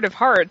their heart of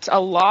hearts, a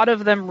lot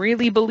of them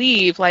really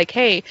believe, like,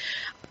 hey,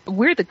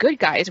 we're the good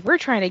guys. We're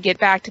trying to get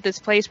back to this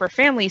place where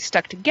families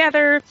stuck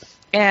together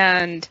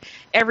and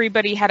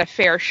everybody had a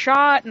fair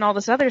shot and all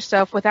this other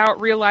stuff, without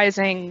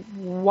realizing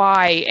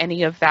why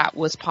any of that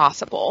was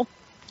possible.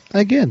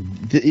 Again,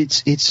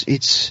 this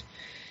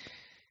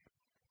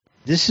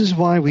is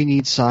why we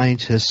need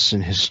scientists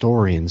and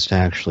historians to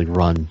actually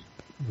run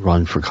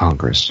for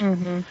Congress.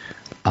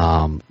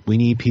 Mm-hmm. We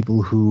need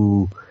people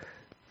who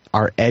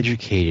are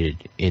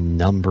educated in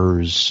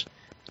numbers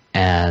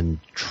and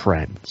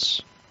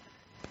trends,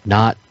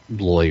 not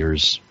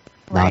lawyers,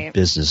 right. Not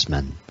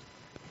businessmen.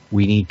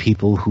 We need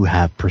people who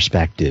have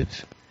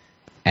perspective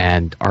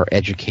and are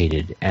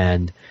educated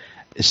and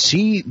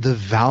see the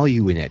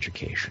value in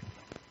education,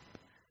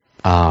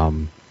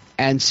 and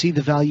see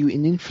the value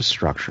in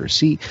infrastructure,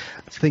 see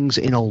things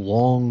in a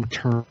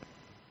long-term.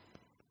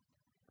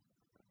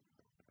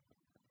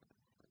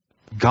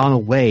 Gone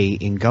away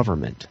in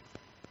government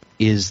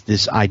is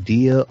this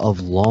idea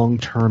of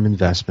long-term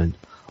investment,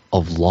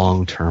 of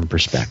long-term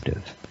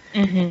perspective.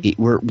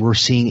 Mm-hmm. We're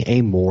seeing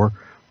a more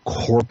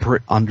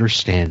corporate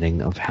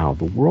understanding of how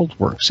the world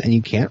works, and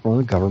you can't run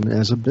a government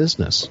as a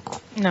business.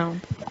 No,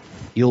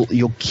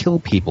 you'll kill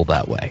people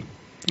that way.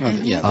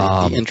 Mm-hmm.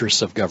 Yeah, the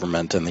interests of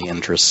government and the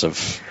interests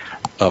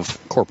of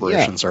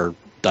corporations are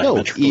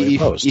diametrically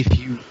opposed.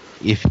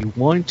 If you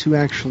want to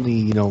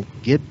actually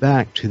get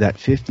back to that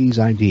 50s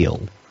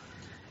ideal,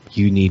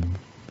 you need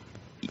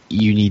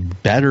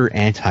better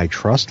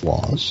antitrust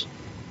laws.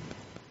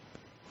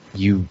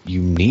 You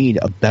need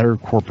a better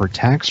corporate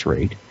tax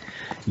rate.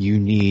 You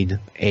need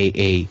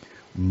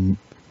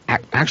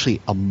actually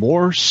a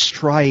more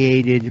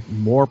striated,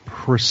 more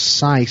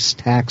precise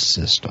tax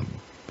system.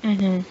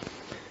 Mm-hmm.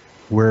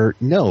 Where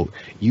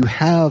you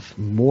have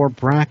more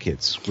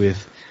brackets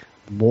with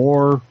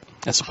more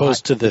As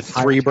opposed to the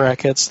 3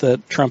 brackets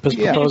that Trump is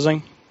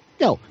proposing?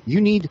 No,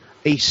 you need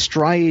a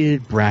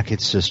striated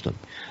bracket system.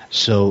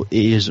 So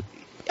it is.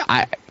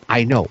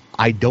 I know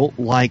I don't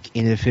like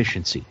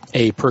inefficiency.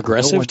 A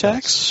progressive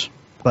tax,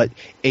 but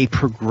a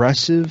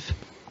progressive,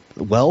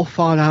 well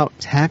thought out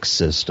tax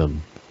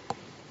system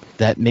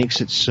that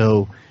makes it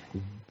so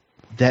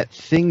that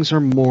things are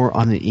more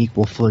on an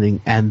equal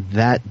footing, and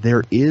that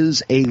there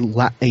is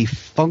a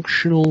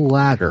functional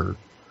ladder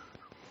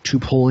to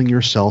pulling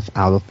yourself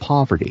out of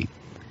poverty.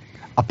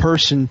 A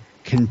person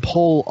can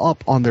pull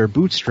up on their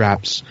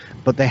bootstraps,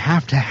 but they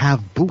have to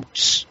have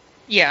boots.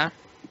 Yeah.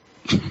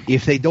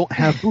 If they don't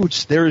have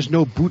boots, there is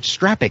no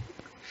bootstrapping.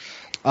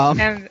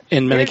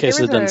 In many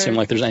cases, it doesn't seem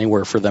like there's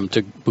anywhere for them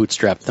to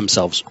bootstrap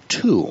themselves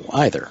to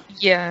either.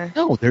 Yeah.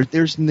 No,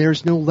 there's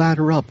no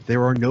ladder up.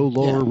 There are no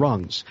lower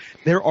rungs.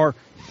 There are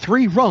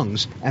 3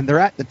 rungs, and they're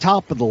at the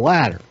top of the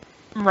ladder.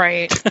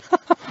 Right.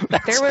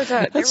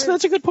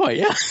 That's a good point.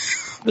 Yeah.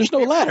 There's no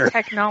ladder. A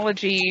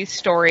technology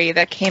story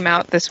that came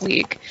out this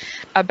week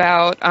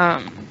about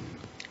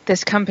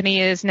this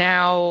company is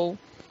now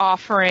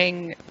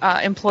offering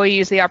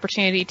employees the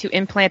opportunity to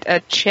implant a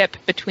chip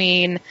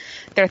between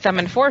their thumb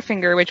and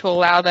forefinger, which will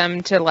allow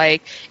them to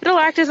it'll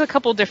act as a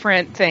couple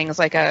different things,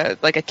 like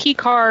a key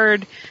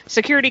card,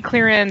 security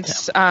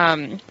clearance,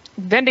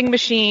 vending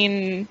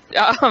machine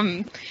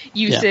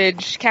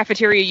usage,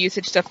 cafeteria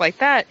usage, stuff like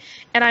that.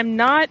 And I'm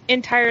not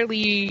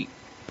entirely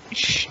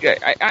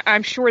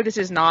I'm sure this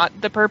is not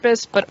the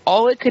purpose, but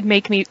all it could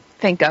make me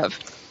think of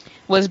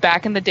was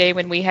back in the day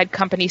when we had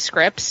company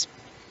scripts.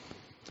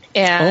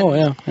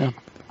 And,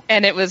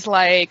 and it was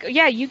like,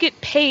 you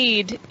get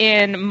paid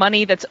in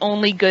money that's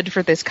only good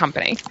for this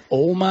company.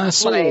 Oh, my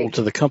soul,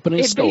 to the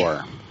company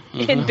store.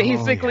 And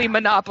basically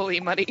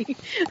Monopoly money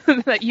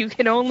that you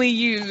can only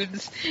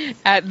use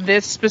at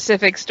this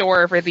specific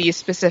store for these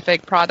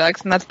specific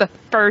products. And that's the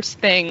first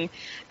thing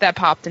that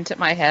popped into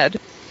my head.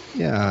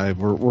 Yeah,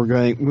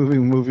 we're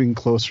moving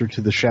closer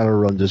to the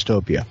Shadowrun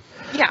dystopia.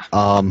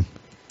 Yeah.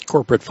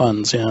 Corporate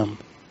funds,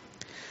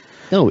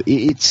 No,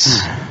 it's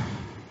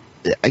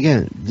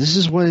again, this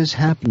is what has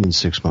happened in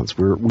 6 months.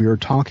 We are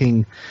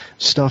talking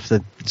stuff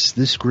that's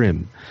this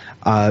grim.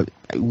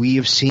 We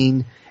have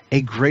seen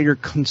a greater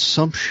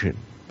consumption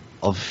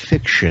of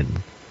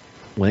fiction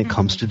when it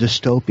comes to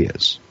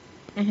dystopias.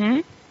 Mm-hmm.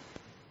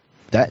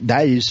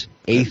 That is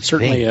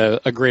certainly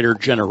a greater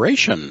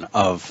generation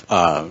of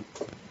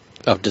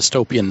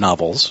dystopian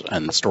novels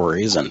and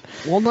stories and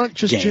not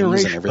just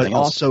generation, but else.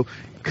 Also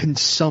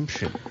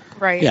consumption.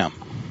 Right. Yeah.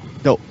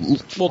 No.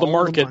 Well,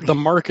 the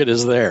market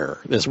is there.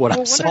 Is what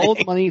I'm saying. Follow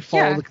the money,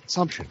 follow the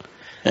consumption.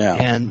 Yeah.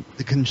 And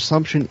the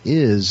consumption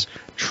is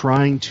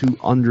trying to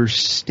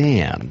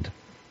understand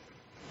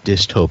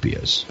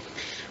dystopias.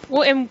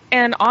 Well,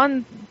 and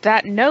on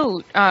that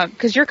note,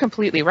 because you're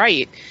completely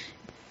right,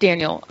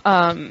 Daniel.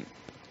 One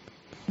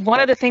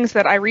of the things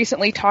that I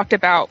recently talked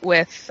about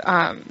with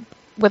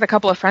a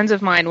couple of friends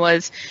of mine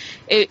was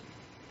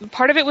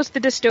part of it was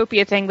the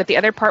dystopia thing, but the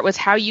other part was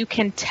how you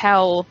can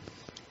tell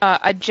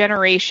a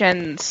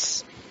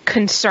generation's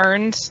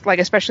concerns, like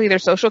especially their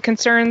social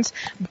concerns,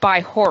 by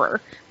horror.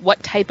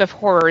 What type of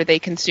horror they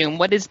consume.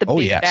 What is the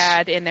big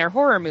bad in their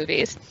horror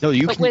movies? No,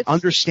 you can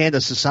understand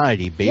a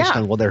society based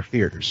on their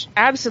fears.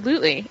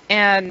 Absolutely.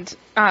 And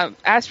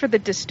as for the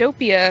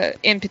dystopia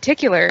in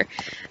particular,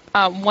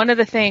 one of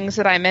the things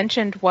that I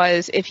mentioned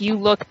was if you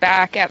look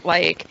back at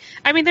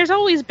there's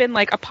always been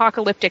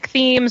apocalyptic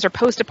themes or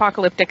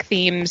post-apocalyptic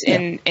themes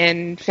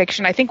in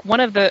fiction. I think one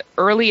of the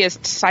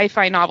earliest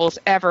sci-fi novels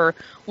ever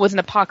was an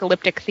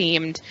apocalyptic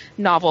themed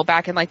novel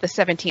back in the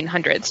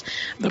 1700s.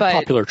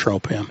 Popular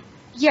trope, yeah.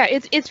 Yeah,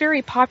 it's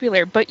very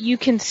popular, but you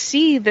can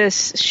see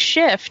this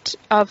shift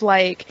of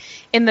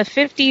in the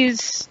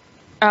 50s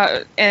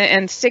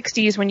and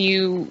 60s when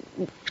you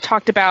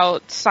talked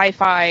about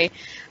sci-fi.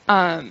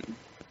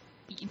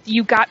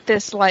 You got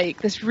this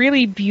this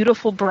really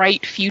beautiful,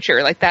 bright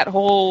future, that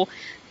whole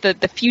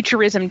the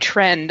futurism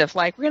trend of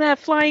we're gonna have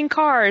flying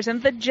cars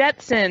and the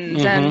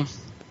Jetsons and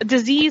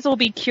disease will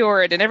be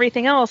cured and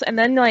everything else, and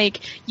then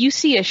you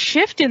see a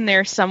shift in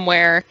there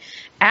somewhere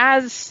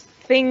as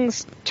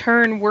things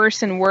turn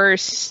worse and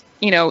worse,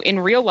 in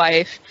real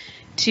life,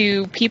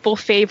 to people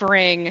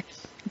favoring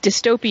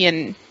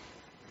dystopian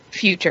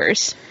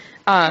futures.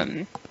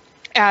 After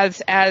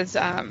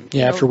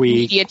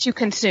media to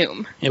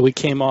consume. Yeah, we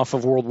came off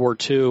of World War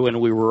II and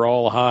we were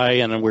all high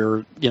and we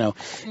were, it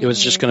was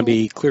just going to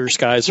be clear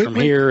skies from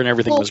here and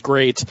everything was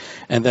great.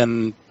 And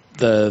then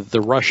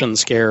the Russian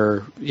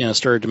scare,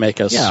 started to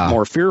make us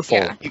more fearful.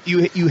 Yeah.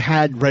 You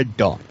had Red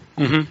Dawn.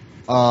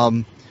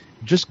 Mm-hmm.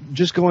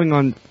 Just going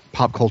on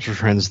pop culture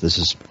trends. This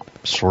is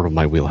sort of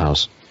my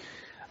wheelhouse.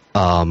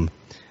 In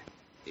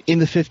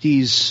the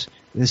 50s,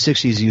 in the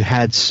 60s,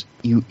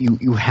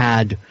 you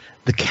had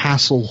the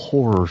castle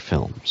horror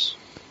films.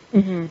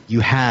 Mm-hmm. You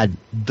had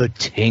The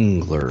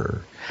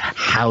Tingler,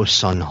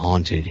 House on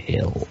Haunted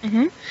Hill.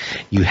 Mm-hmm.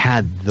 You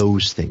had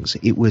those things.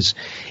 It was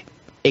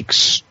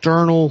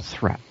external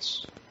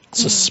threats.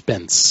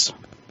 Suspense.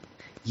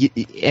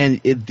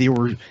 And they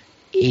were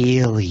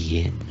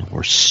alien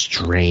or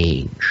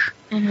strange.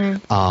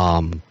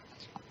 Mm-hmm.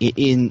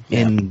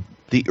 In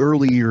the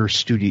earlier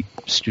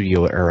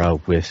studio era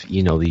with, the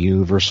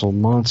Universal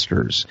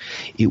monsters,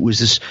 it was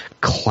this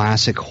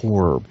classic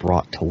horror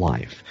brought to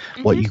life.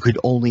 Mm-hmm. What you could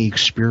only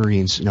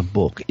experience in a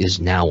book is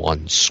now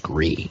on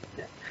screen.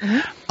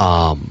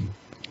 Mm-hmm.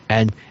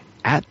 And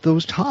at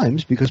those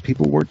times, because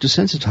people weren't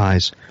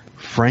desensitized,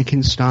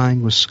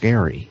 Frankenstein was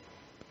scary.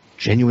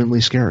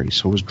 Genuinely scary.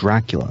 So was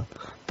Dracula,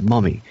 the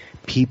Mummy.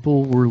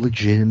 People were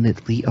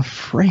legitimately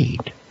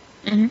afraid.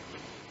 Mm-hmm.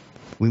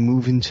 We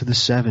move into the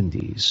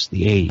 70s,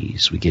 the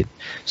 80s. We get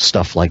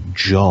stuff like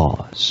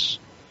Jaws.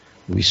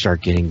 We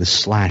start getting the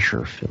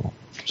slasher films.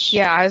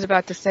 Yeah, I was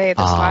about to say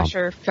the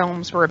slasher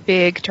films were a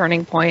big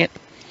turning point.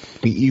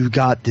 You've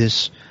got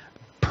this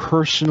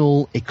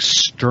personal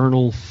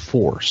external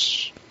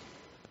force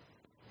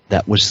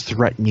that was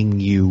threatening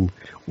you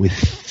with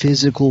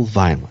physical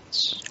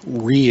violence.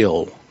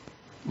 Real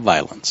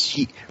violence.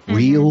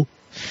 Real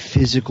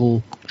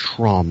physical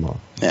trauma.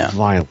 Yeah.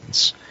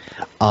 Violence.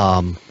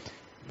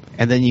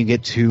 And then you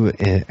get to,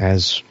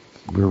 as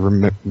we're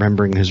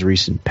remembering his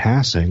recent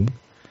passing,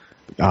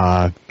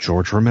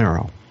 George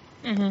Romero.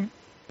 Mm-hmm.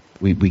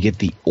 We get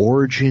the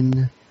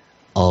origin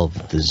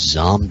of the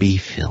zombie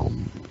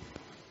film.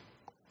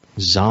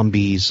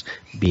 Zombies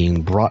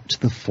being brought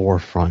to the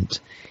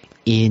forefront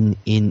in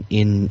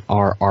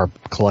our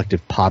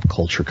collective pop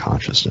culture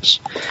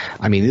consciousness.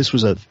 I mean, this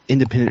was an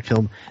independent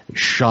film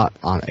shot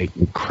on an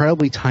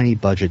incredibly tiny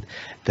budget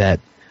that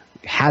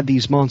had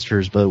these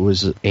monsters, but it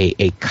was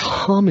a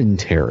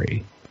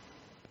commentary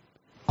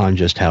on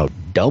just how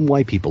dumb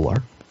white people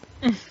are.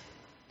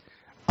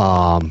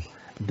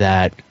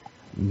 That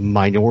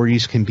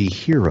minorities can be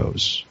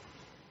heroes.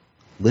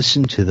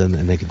 Listen to them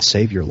and they can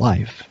save your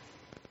life.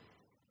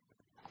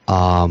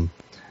 Keep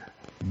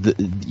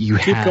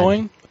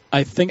going.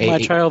 I think my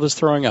child is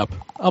throwing up.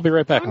 I'll be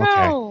right back. Oh,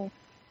 no. Okay.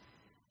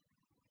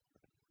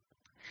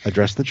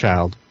 Address the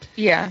child.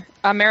 Yeah.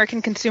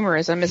 American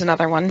Consumerism is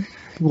another one.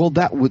 Well,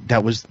 that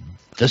was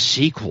the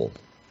sequel.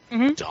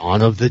 Mm-hmm.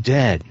 Dawn of the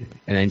Dead.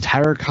 An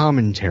entire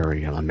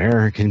commentary on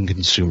American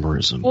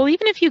consumerism. Well,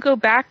 even if you go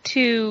back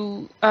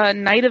to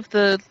Night of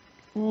the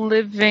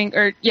Living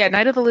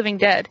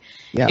Dead.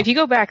 Yeah. If you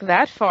go back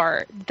that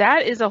far,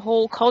 that is a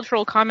whole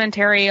cultural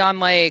commentary on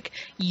like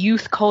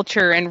youth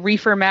culture and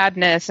reefer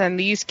madness and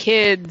these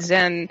kids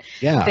and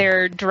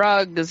their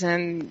drugs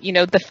and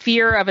the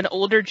fear of an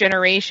older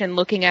generation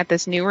looking at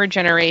this newer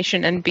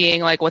generation and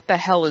being like, what the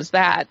hell is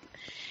that?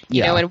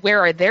 You know, and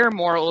where are their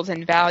morals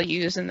and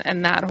values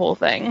and that whole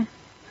thing?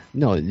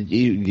 No,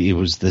 it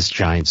was this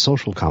giant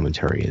social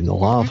commentary, and a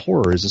lot of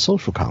horror is a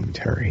social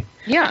commentary.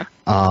 Yeah.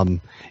 And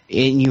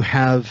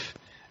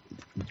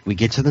we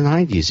get to the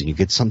 90s, and you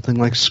get something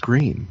like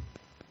Scream.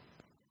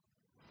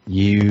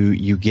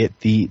 You get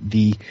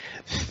the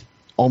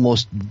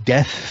almost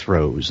death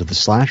throes of the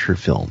slasher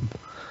film,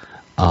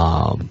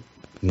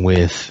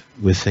 with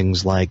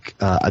things like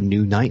A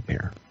New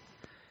Nightmare.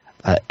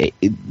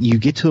 You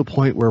get to a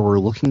point where we're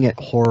looking at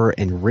horror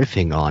and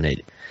riffing on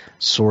it,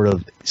 sort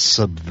of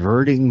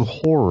subverting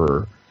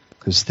horror,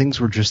 because things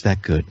were just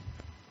that good.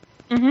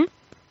 Mm-hmm.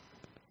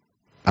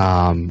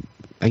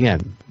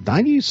 Again,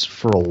 90s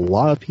for a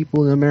lot of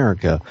people in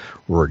America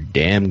were a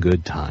damn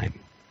good time.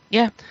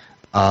 Yeah.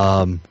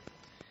 And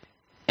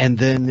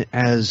then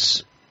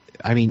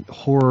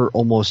horror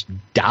almost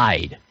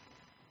died,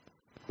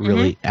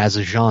 really, as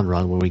a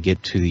genre when we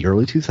get to the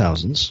early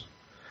 2000s.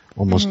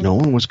 Almost no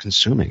one was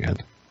consuming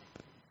it.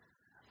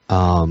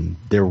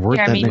 There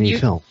weren't that many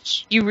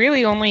films. You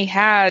really only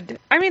had.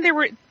 I mean,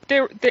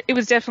 there. It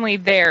was definitely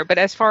there, but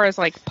as far as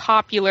like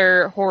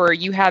popular horror,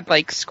 you had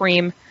like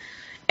Scream,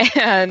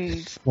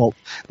 and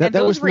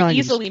those were 90s.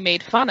 Easily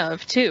made fun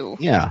of too.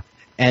 Yeah,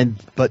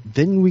 but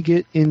then we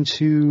get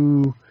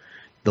into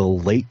the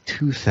late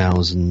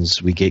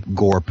 2000s. We get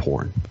gore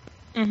porn.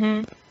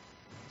 Mm-hmm.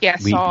 Yeah,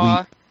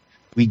 Saw.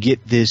 We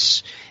get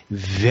this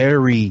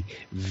very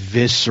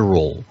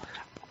visceral,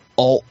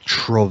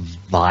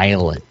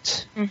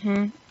 ultra-violent.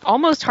 Mm-hmm.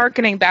 Almost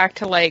hearkening back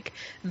to like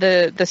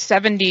the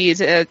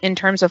 70s in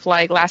terms of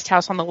like Last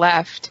House on the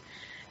Left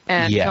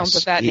and films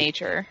of that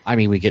nature. I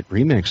mean, we get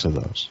remakes of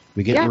those.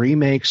 We get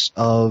remakes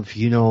of,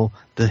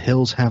 The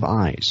Hills Have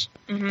Eyes.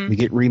 Mm-hmm. We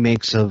get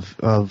remakes of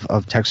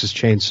Texas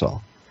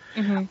Chainsaw.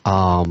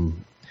 Mm-hmm.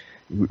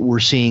 We're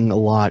seeing a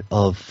lot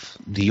of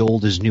The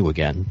Old is New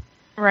again.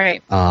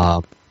 Right.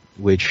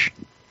 Which,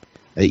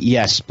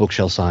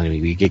 Bookshelf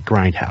Sodomy. We get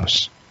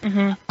Grindhouse.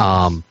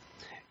 Mm-hmm.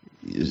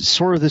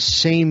 Sort of the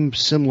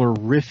similar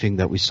riffing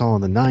that we saw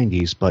in the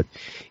 90s, but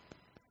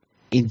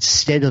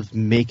instead of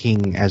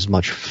making as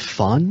much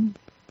fun,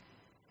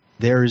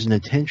 there is an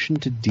attention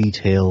to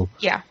detail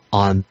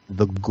on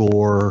the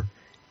gore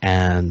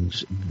and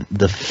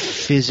the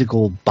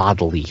physical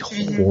bodily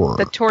horror.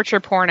 The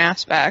torture porn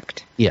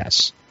aspect.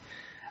 Yes.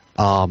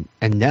 And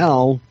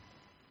now,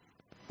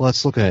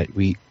 let's look at it.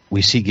 We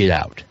see Get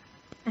Out.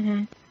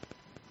 Mm-hmm.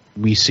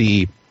 We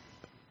see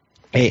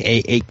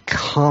a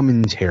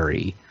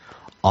commentary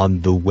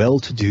on the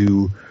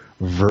well-to-do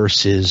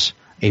versus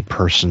a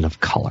person of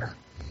color.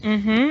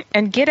 Mm-hmm.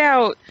 And Get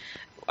Out,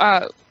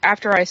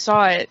 after I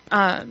saw it,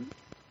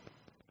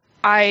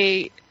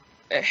 I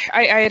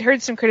had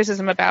heard some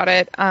criticism about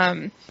it,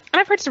 and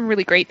I've heard some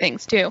really great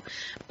things too.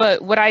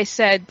 But what I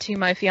said to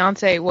my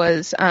fiance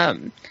was,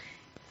 as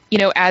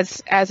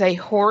a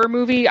horror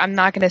movie, I'm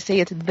not going to say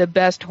it's the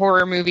best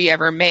horror movie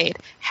ever made.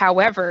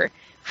 However,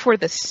 for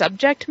the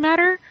subject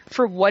matter,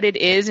 for what it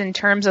is in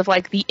terms of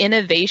like the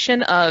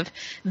innovation of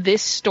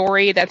this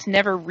story that's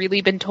never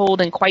really been told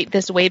in quite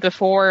this way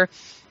before,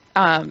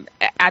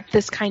 at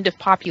this kind of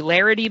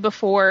popularity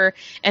before,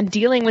 and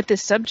dealing with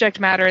this subject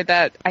matter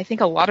that I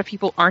think a lot of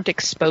people aren't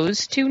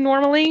exposed to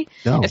normally,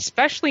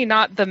 especially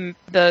not the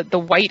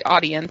white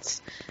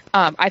audience.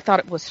 I thought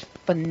it was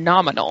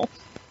phenomenal.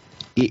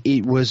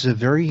 It was a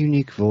very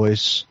unique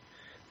voice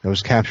that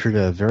was captured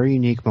at a very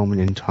unique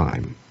moment in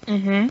time.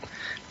 Mm-hmm.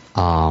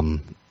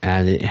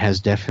 And it has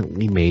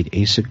definitely made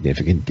a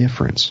significant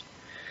difference.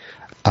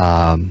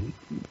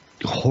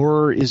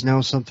 Horror is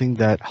now something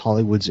that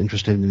Hollywood's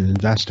interested in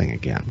investing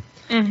again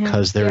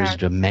because there is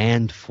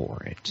demand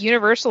for it.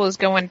 Universal is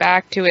going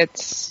back to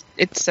its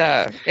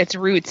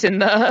roots in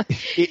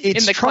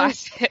the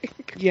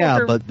classic.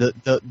 Yeah, but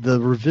the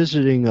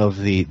revisiting of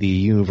the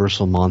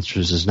Universal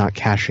monsters is not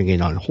cashing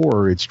in on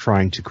horror. It's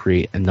trying to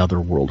create another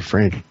world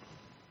franchise.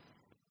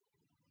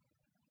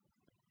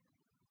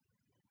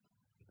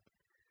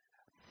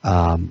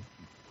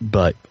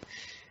 But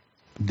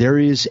there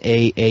is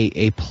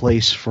a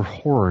place for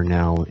horror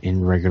now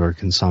in regular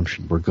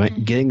consumption. We're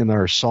getting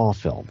another Saw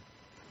film.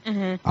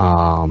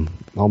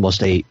 Mm-hmm.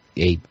 Almost a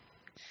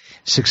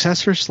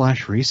successor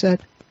 /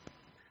 reset.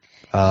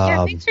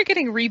 Things are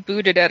getting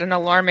rebooted at an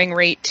alarming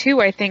rate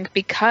too, I think,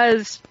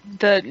 because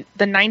the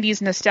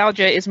 90s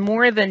nostalgia is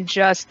more than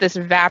just this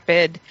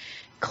vapid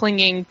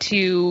clinging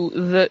to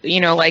the,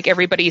 like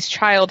everybody's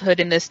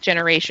childhood in this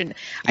generation.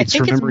 I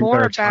think it's more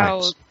about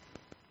times.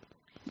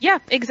 Yeah,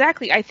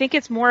 exactly. I think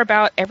it's more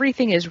about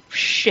everything is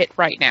shit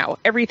right now.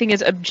 Everything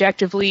is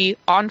objectively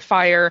on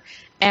fire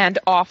and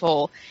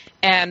awful.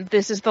 And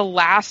this is the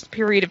last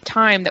period of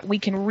time that we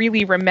can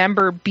really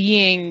remember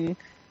being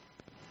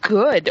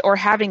good or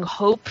having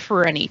hope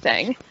for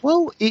anything.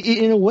 Well,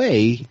 in a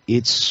way,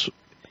 it's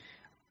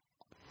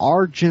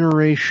our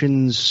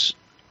generation's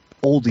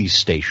oldie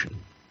station.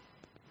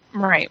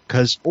 Right.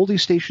 Because oldie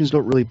stations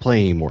don't really play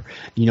anymore.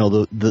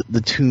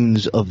 The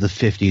tunes of the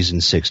 50s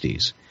and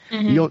 60s.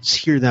 Mm-hmm. You don't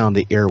hear that on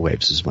the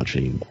airwaves as much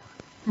anymore.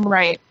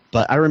 Right.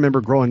 But I remember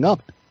growing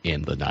up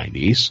in the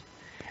 90s,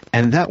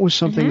 and that was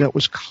something that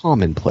was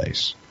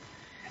commonplace.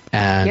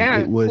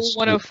 And it was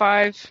cool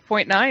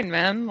 105.9,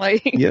 man.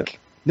 Yeah.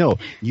 No,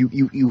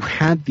 you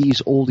had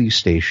these oldie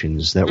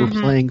stations that were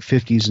playing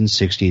 50s and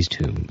 60s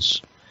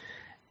tunes.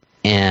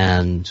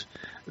 And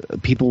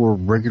people were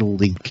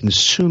regularly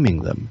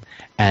consuming them.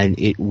 And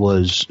it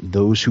was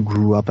those who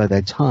grew up at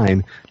that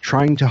time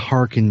trying to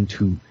hearken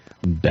to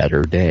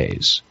better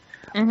days.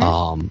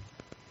 Mm-hmm.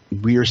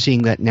 We are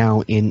seeing that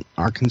now in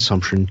our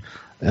consumption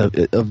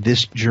of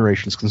this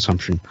generation's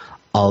consumption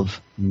of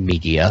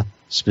media,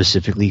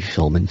 specifically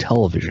film and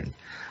television.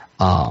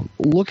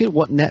 Look at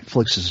what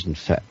Netflix is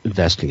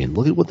investing in.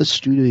 Look at what the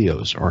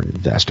studios are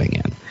investing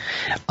in,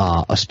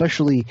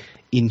 especially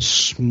in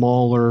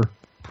smaller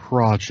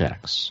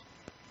projects,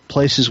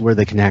 places where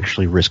they can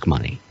actually risk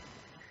money.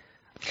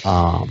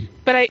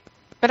 But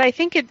I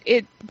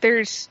think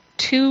there's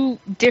two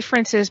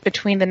differences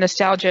between the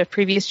nostalgia of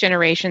previous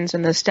generations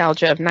and the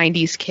nostalgia of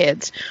 90s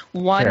kids.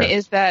 One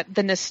is that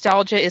the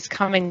nostalgia is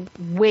coming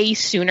way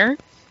sooner.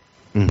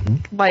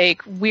 Mm-hmm.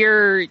 Like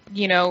we're,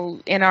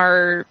 in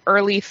our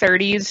early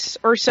 30s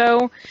or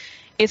so.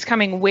 It's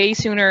coming way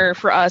sooner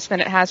for us than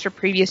it has for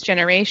previous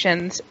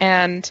generations.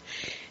 And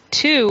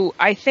two,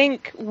 I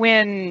think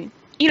when,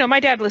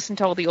 my dad listened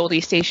to all the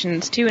oldie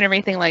stations too and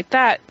everything like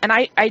that. And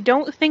I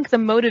don't think the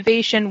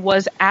motivation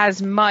was as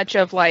much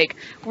of like,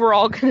 we're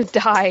all going to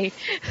die,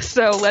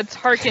 so let's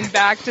harken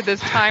back to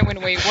this time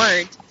when we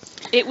weren't.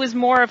 It was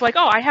more of like,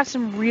 oh, I have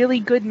some really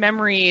good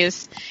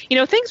memories.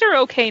 Things are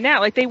okay now.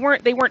 Like they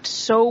weren't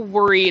so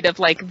worried of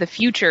like the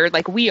future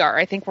like we are.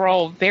 I think we're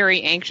all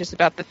very anxious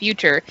about the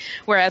future.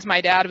 Whereas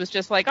my dad was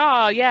just like,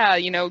 oh yeah,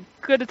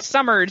 good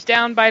summers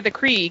down by the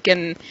creek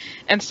and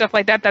stuff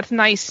like that. That's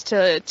nice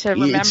to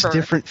remember. It's a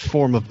different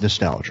form of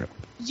nostalgia.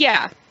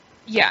 Yeah.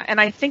 Yeah. And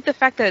I think the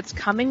fact that it's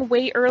coming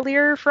way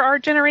earlier for our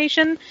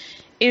generation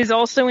is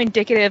also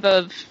indicative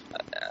of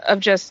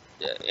just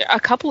a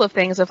couple of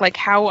things of like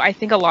how I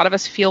think a lot of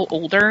us feel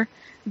older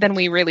than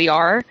we really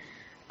are,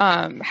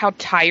 how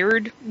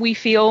tired we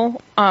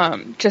feel,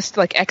 just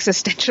like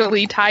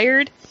existentially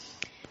tired,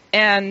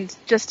 and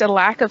just a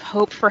lack of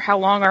hope for how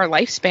long our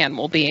lifespan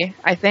will be.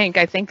 I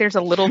think there's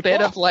a little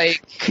bit of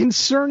like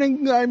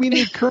concerning,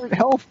 the current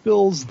health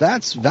bills,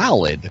 that's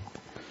valid.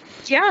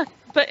 Yeah,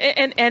 but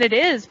and it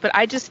is, but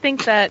I just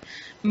think that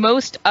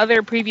most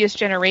other previous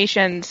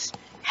generations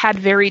had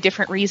very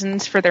different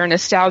reasons for their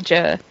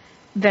nostalgia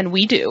than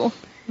we do.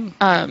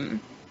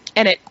 And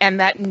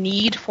that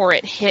need for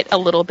it hit a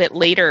little bit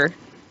later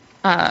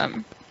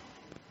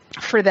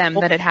for them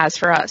than it has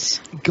for us.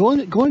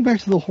 Going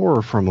back to the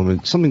horror for a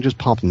moment, something just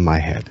popped in my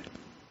head.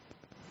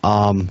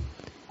 In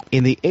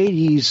the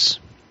 80s,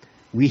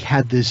 we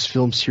had this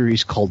film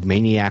series called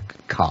Maniac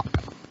Cop.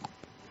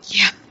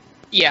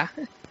 Yeah.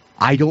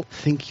 I don't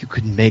think you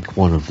could make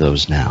one of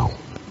those now.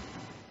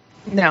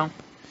 No.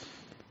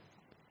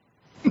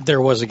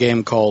 There was a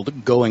game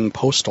called Going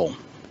Postal.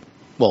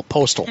 Well,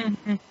 Postal.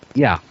 Mm-hmm.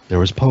 Yeah, there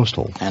was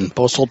Postal. And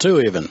Postal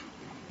 2 even.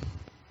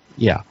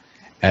 Yeah.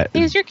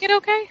 Is your kid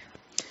okay?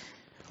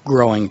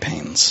 Growing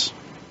pains.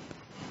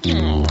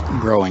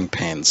 Growing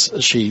pains.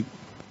 She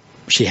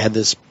had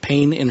this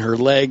pain in her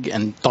leg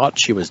and thought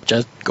she was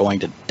just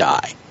going to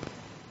die.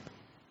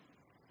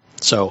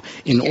 So,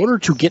 in order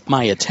to get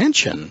my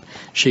attention,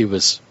 she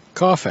was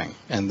coughing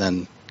and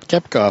then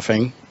kept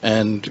coughing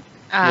and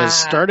was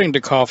starting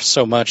to cough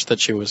so much that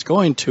she was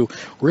going to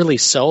really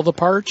sell the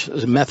part.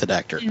 A method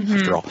actor,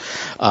 after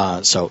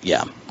all. So,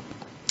 yeah.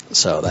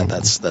 So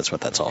that's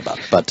what that's all about.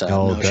 But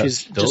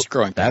she's just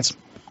growing pains.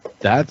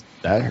 That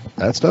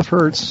stuff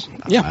hurts.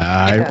 Yeah.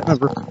 I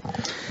remember.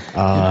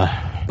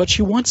 But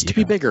she wants to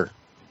be bigger.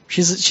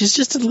 She's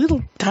just a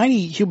little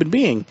tiny human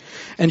being,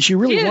 and she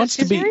really wants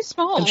to be very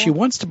small. And she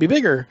wants to be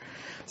bigger.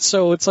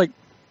 So it's like,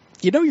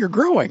 you're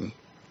growing.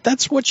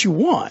 That's what you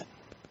want.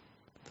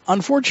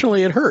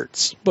 Unfortunately, it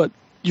hurts, but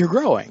you're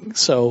growing.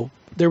 So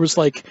there was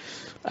like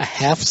a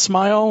half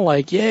smile,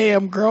 like, "Yay,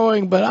 I'm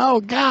growing," but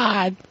oh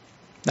god,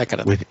 that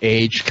kind of with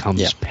age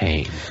comes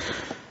pain.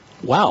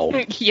 Wow.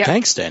 Yeah.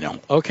 Thanks,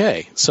 Daniel.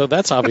 Okay, so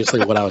that's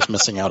obviously what I was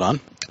missing out on.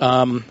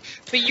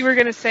 But you were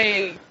going to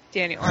say,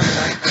 Daniel, I'm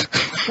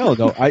sorry.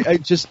 No, I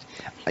just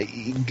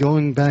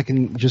going back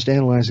and just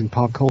analyzing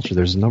pop culture,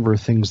 there's a number of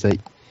things that,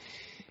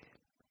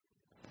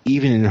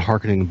 even in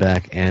harkening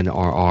back and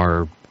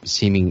our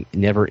seeming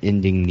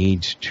never-ending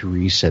need to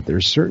reset,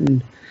 there's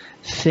certain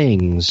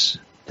things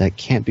that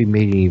can't be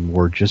made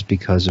anymore just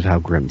because of how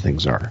grim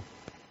things are.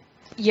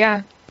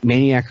 Yeah.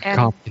 Maniac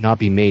Cop cannot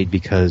be made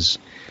because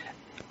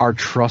our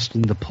trust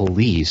in the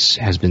police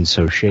has been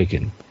so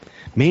shaken.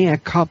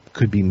 Maniac Cop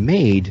could be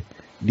made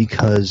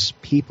because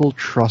people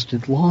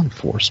trusted law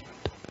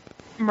enforcement.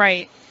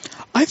 Right.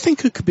 I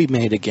think it could be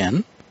made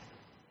again.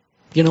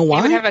 You know why?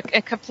 It would have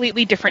a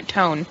completely different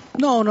tone.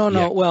 No.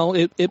 Yeah. Well,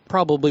 it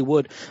probably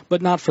would,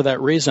 but not for that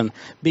reason.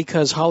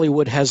 Because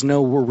Hollywood has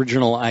no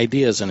original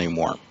ideas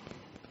anymore.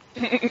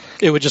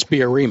 It would just be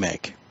a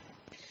remake.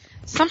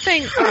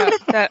 Something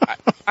that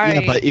I...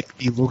 Yeah, but if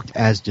it looked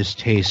as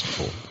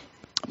distasteful.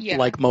 Yeah.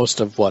 Like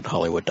most of what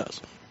Hollywood does.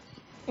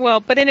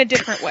 Well, but in a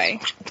different way.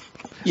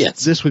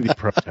 Yes. This would be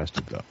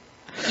protested, though.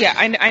 Yeah,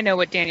 I know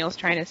what Daniel's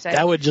trying to say.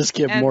 That would just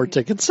give more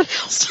ticket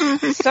sales.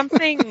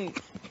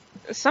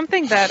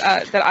 something that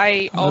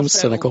I also... I'm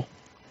cynical.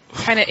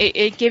 Kind of,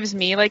 it gives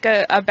me like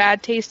a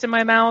bad taste in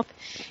my mouth,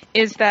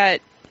 is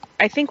that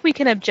I think we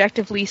can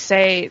objectively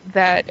say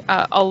that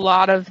a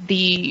lot of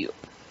the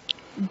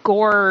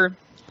gore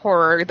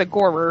horror, the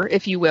gorer,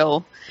 if you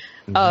will,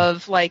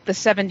 of like the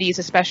 70s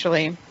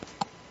especially,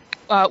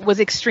 was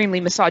extremely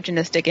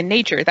misogynistic in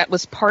nature. That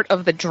was part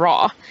of the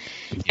draw.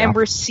 Yeah. And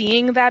we're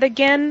seeing that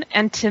again,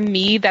 and to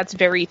me that's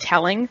very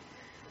telling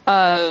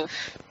of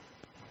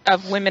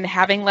women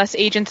having less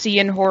agency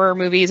in horror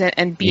movies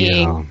and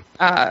being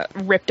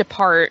ripped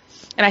apart.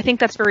 And I think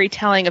that's very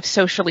telling of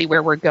socially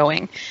where we're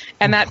going.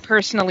 And that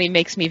personally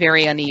makes me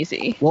very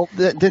uneasy. Well,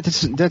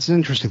 that's an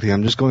interesting thing.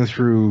 I'm just going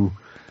through,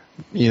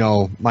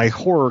 my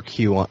horror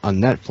queue on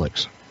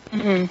Netflix.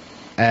 Mm-hmm.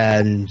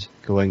 And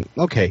going,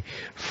 okay,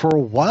 for a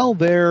while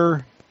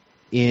there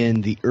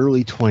in the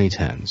early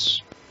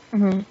 2010s,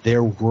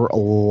 there were a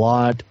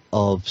lot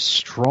of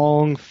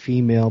strong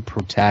female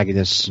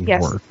protagonists in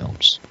horror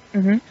films.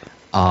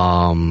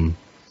 Mm-hmm.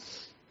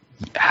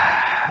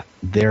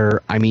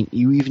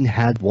 You even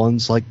had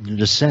ones like The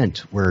Descent,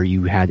 where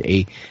you had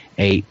a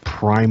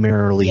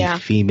primarily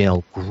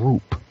female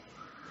group.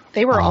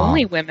 They were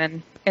only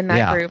women in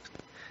that group.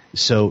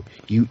 So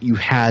you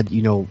had,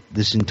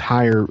 this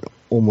entire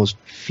almost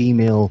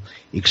female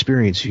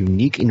experience,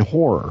 unique in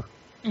horror,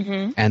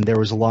 and there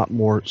was a lot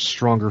more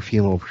stronger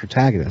female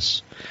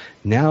protagonists.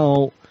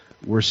 Now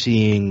we're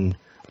seeing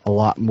a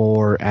lot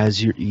more,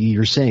 as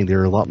you're saying,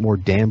 there are a lot more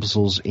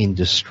damsels in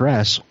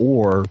distress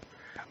or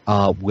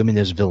women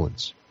as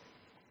villains.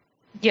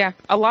 Yeah,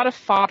 a lot of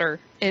fodder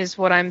is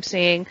what I'm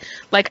seeing.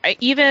 I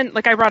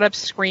brought up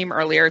Scream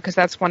earlier because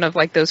that's one of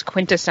like those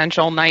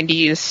quintessential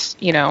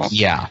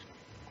 90s,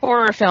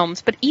 horror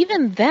films. But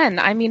even then,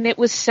 it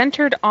was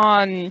centered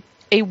on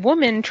a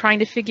woman trying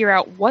to figure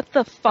out what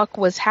the fuck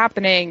was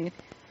happening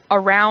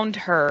around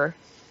her.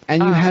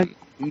 And you had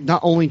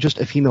not only just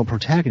a female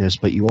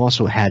protagonist, but you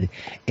also had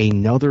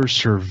another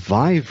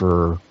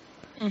survivor,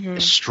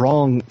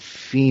 strong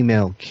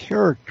female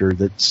character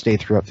that stayed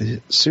throughout the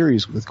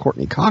series with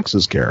Courtney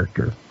Cox's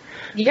character,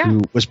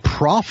 who was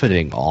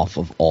profiting off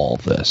of all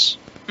of this.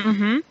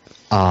 Mm-hmm.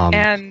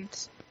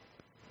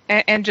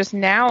 and just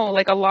now,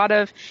 like a lot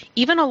of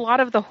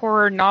the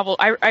horror novel,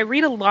 I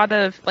read a lot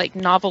of like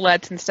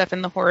novelettes and stuff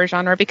in the horror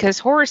genre because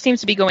horror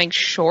seems to be going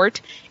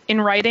short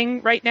in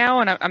writing right now,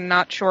 and I'm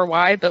not sure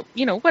why, but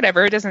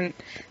whatever, it's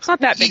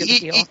not that big of a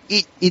deal.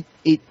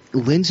 It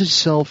lends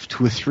itself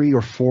to a 3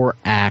 or 4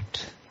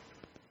 act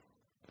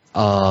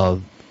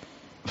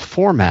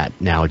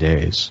format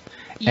nowadays.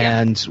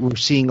 Yeah. And we're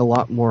seeing a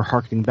lot more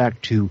harkening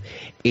back to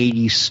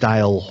 80s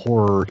style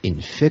horror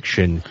in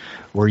fiction,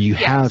 where you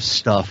have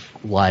stuff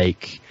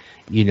like,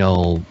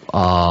 the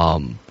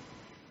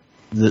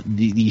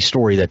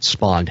story that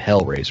spawned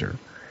Hellraiser,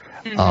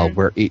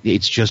 where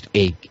it's just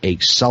a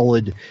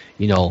solid,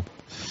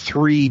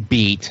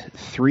 3-beat,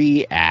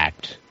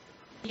 3-act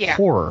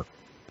horror,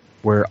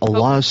 where a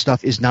lot of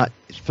stuff is not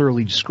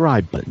thoroughly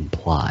described but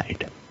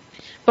implied.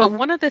 But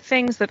one of the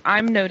things that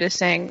I'm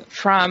noticing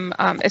from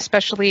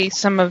especially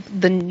some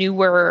of the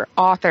newer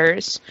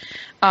authors,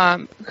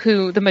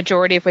 who the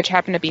majority of which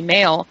happen to be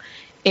male,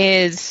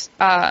 is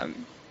the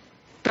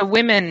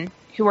women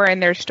who are in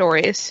their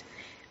stories.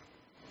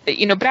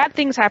 Bad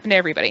things happen to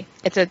everybody.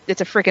 It's a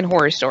freaking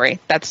horror story.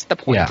 That's the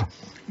point. Yeah.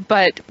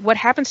 But what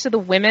happens to the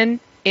women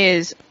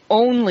is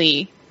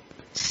only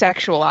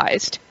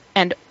sexualized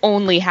and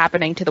only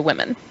happening to the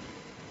women.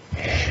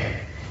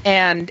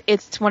 And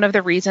it's one of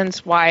the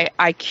reasons why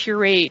I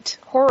curate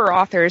horror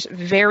authors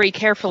very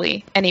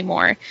carefully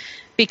anymore,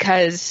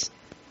 because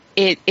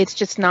it's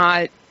just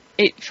not.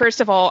 First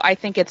of all, I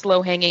think it's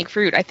low-hanging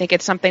fruit. I think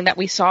it's something that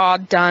we saw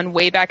done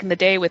way back in the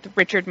day with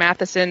Richard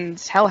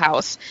Matheson's Hell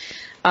House.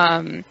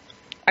 I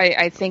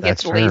think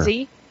it's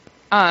lazy.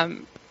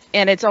 And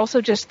it's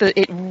also just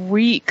it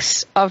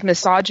reeks of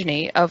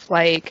misogyny, of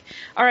like,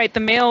 all right,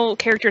 the male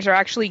characters are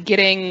actually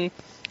getting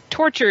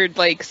tortured,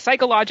 like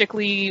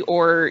psychologically,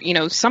 or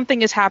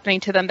something is happening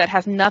to them that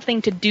has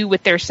nothing to do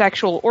with their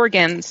sexual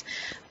organs,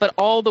 but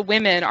all the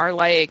women are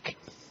like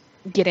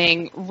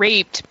getting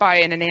raped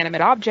by an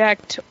inanimate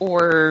object,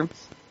 or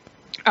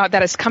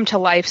that has come to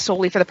life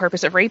solely for the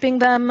purpose of raping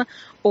them,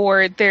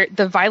 or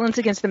the violence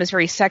against them is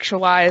very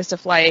sexualized,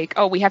 of like,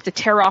 oh, we have to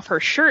tear off her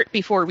shirt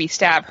before we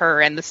stab her,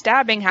 and the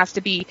stabbing has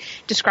to be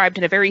described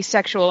in a very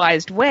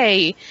sexualized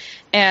way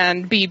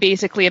and be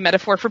basically a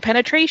metaphor for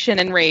penetration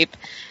and rape.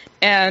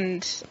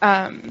 And So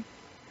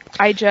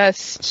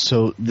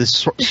this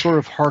sort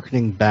of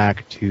harkening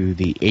back to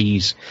the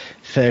 80s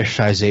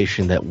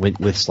fetishization that went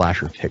with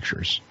slasher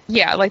pictures.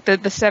 Yeah, like the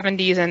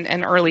 70s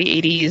and early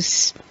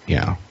 80s.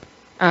 Yeah.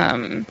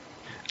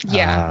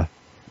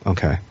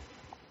 Okay.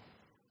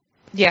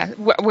 Yeah,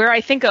 where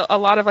I think a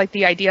lot of like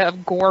the idea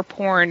of gore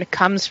porn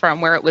comes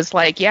from, where it was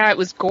like, it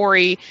was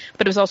gory,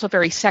 but it was also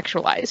very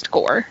sexualized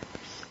gore.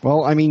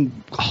 Well, I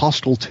mean,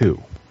 Hostel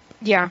 2.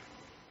 Yeah.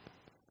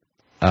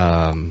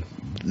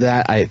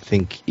 That I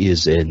think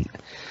is an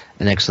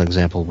excellent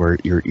example where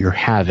you're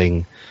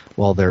having,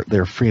 while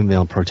they're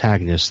female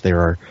protagonists, they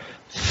are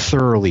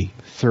thoroughly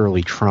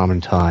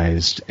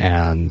traumatized,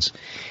 and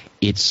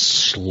it's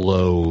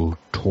slow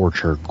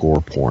torture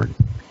gore porn,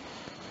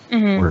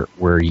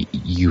 where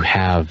you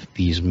have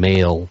these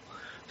male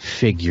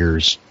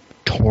figures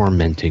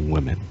tormenting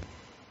women.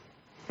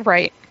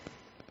 Right.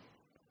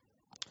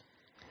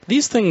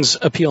 These things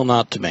appeal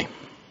not to me.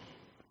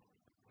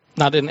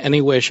 Not in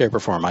any way, shape, or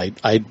form.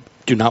 I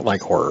do not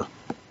like horror.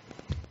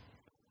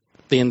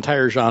 The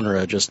entire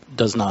genre just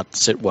does not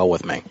sit well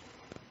with me.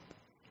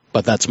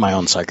 But that's my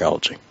own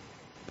psychology.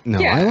 No,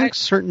 yeah, I like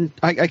certain.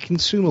 I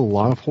consume a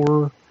lot of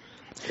horror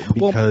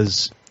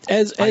because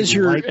as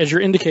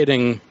you're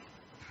indicating,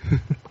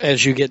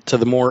 as you get to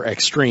the more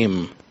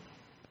extreme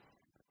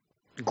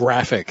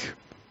graphic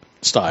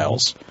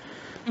styles,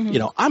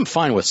 I'm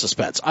fine with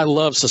suspense. I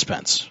love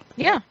suspense.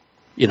 Yeah.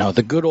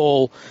 The good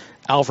old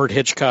Alfred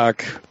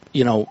Hitchcock,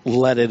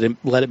 let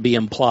it be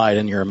implied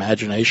in your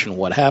imagination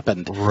what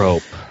happened.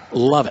 Rope.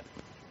 Love it.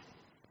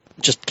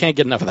 Just can't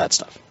get enough of that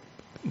stuff.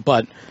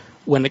 But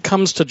when it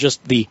comes to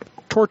just the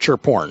torture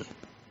porn,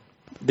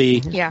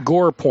 the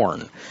gore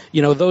porn,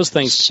 those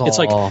things, it's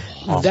like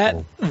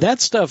that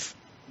stuff,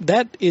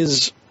 that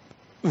is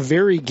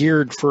very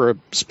geared for a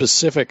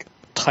specific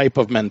type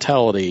of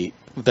mentality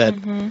that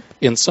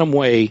in some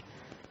way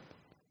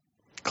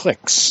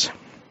clicks.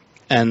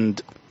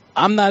 And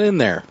I'm not in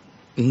there.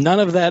 None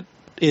of that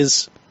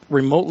is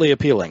remotely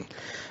appealing.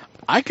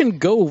 I can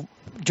go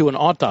do an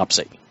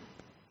autopsy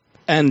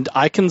and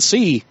I can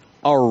see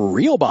a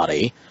real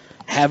body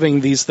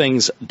having these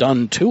things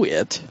done to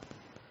it,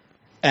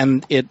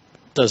 and it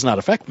does not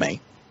affect me.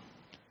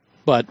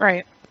 But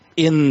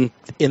in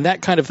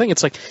that kind of thing,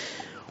 it's like,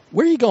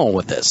 where are you going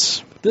with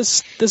this?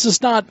 This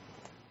is not.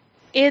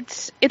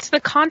 It's the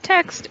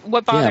context.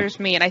 What bothers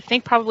me, and I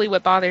think probably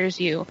what bothers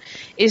you,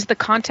 is the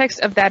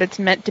context of that. It's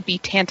meant to be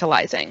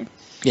tantalizing.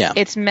 Yeah.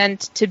 It's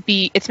meant to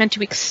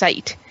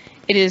excite.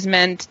 It is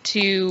meant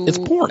to. It's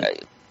porn.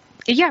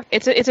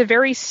 It's a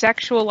very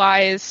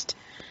sexualized,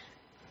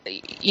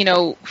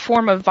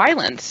 form of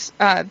violence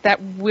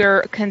that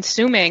we're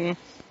consuming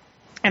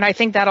And I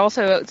think that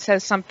also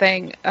says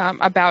something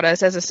about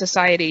us as a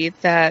society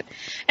that,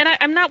 and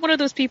I'm not one of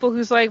those people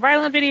who's like,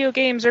 violent video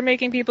games are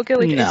making people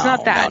kill each other. It's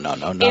not that. No,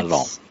 not at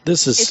all.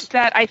 It's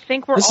that I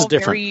think we're all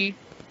very,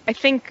 I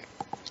think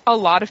a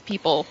lot of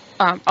people,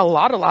 a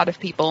lot of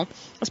people,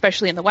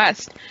 especially in the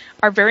West,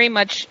 are very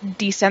much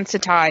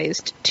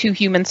desensitized to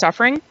human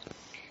suffering.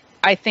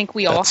 I think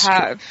we all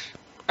have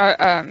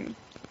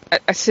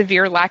a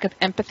severe lack of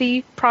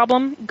empathy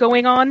problem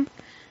going on.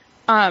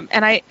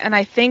 And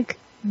I think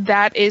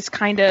that is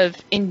kind of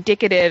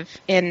indicative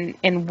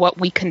in what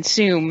we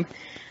consume,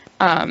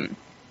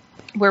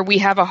 where we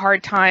have a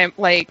hard time,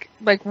 like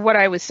what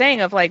I was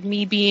saying of like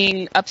me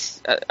being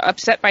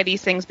upset by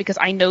these things because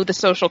I know the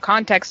social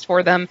context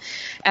for them.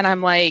 And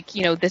I'm like,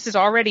 you know, this is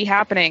already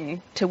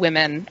happening to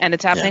women and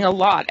it's happening a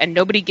lot and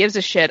nobody gives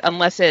a shit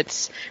unless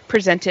it's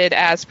presented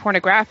as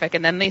pornographic.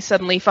 And then they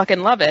suddenly fucking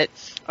love it,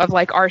 of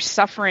like our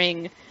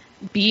suffering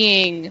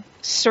being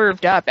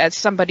served up as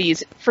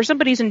somebody's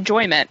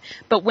enjoyment.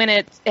 But when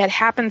it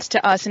happens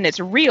to us and it's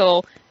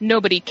real,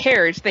 nobody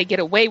cares. They get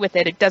away with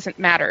it. It doesn't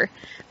matter.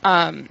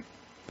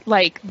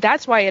 Like,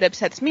 that's why it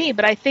upsets me.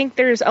 But I think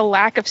there's a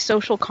lack of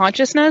social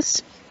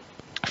consciousness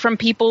from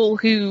people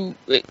who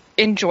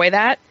enjoy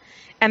that.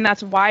 And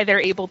that's why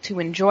they're able to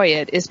enjoy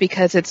it, is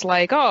because it's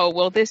like, oh,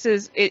 well, this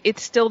is,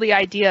 it's still the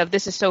idea of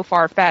this is so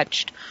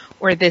far-fetched,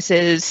 or this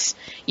is,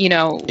 you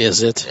know.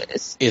 Is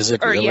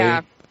it really?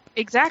 Yeah.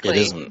 Exactly. It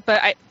isn't.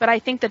 But I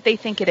think that they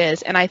think it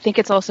is, and I think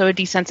it's also a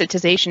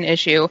desensitization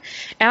issue.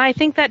 And I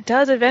think that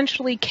does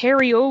eventually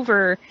carry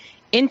over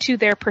into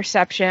their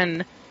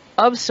perception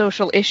of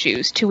social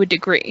issues to a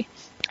degree.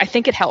 I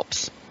think it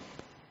helps.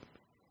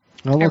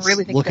 Well, let's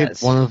really think look it at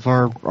does. one of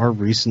our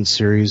recent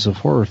series of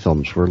horror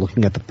films. We're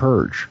looking at The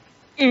Purge.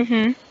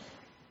 Mm-hmm.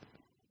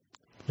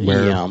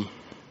 Where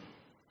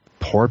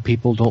poor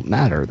people don't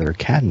matter. They're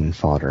cannon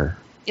fodder.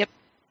 Yep.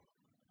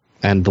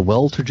 And the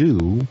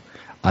well-to-do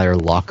either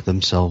lock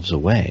themselves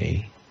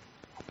away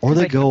or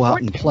they go out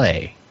and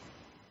play.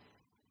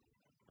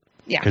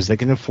 Yeah. Because they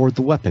can afford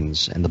the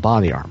weapons and the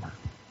body armor.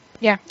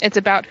 Yeah, it's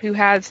about who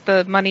has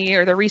the money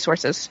or the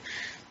resources.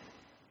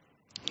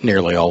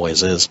 Nearly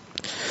always is.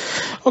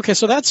 Okay,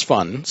 so that's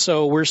fun.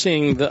 So we're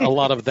seeing a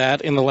lot of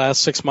that in the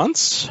last 6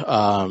 months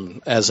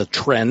as a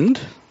trend,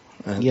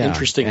 an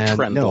interesting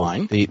trend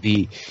line.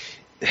 The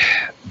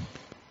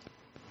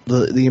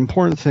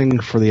important thing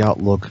for the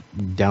outlook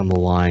down the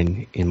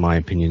line, in my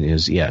opinion,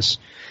 is, yes,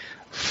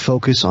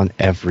 focus on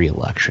every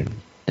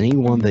election.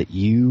 Anyone that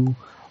you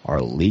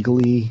are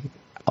legally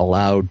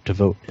allowed to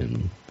vote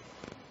in,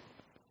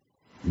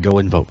 go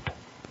and vote.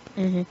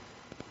 Mm-hmm.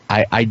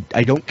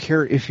 I don't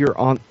care if you're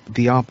on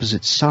the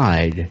opposite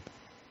side,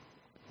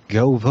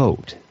 go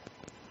vote.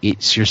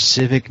 It's your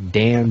civic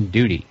damn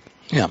duty.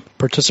 Yeah,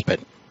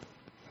 participate.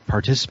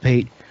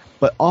 Participate,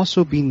 but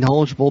also be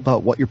knowledgeable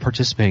about what you're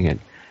participating in.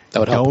 That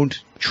would help.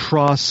 Don't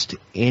trust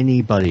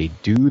anybody.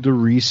 Do the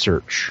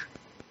research.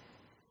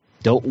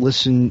 Don't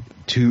listen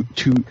to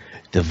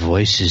the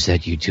voices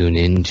that you tune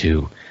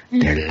into.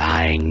 They're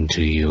lying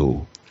to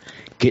you.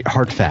 Get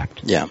hard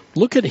fact. Yeah.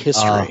 Look at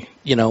history.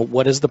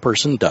 What has the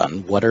person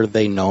done? What are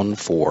they known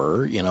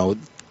for?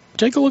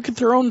 Take a look at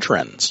their own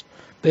trends.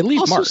 They leave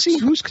also marks. See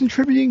who's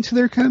contributing to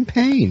their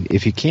campaign,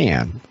 if you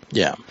can.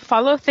 Yeah.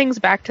 Follow things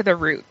back to the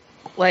root.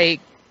 Like,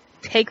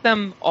 take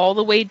them all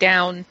the way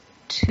down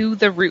to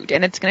the root,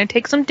 and it's going to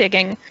take some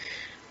digging,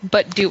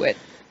 but do it.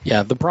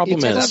 Yeah, the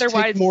problem is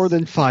otherwise take more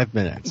than 5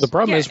 minutes. The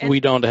problem is we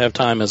don't have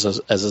time as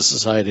a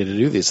society to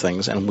do these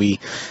things, and we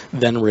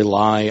then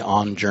rely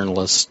on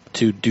journalists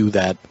to do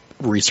that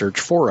research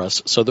for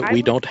us so that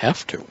we don't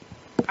have to.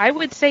 I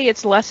would say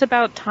it's less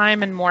about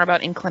time and more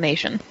about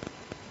inclination.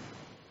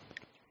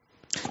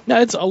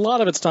 No, it's a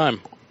lot of it's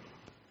time.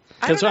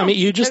 Because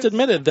you just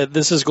admitted that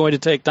this is going to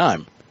take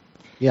time.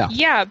 Yeah.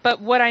 Yeah,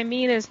 but what I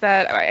mean is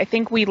that I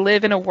think we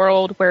live in a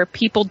world where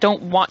people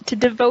don't want to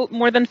devote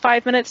more than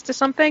 5 minutes to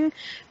something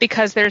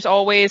because there's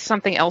always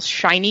something else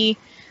shiny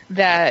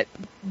that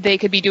they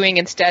could be doing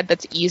instead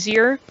that's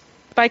easier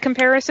by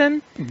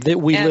comparison.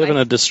 We live in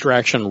a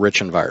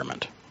distraction-rich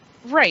environment.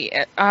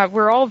 Right.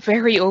 We're all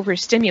very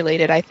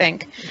overstimulated, I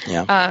think.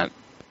 Yeah.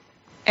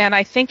 And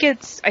I think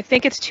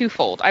it's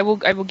twofold. I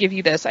will give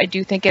you this. I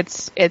do think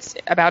it's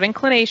about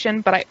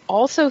inclination, but I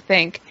also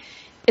think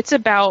it's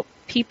about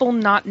people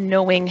not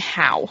knowing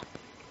how.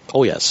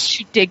 Oh, yes.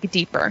 To dig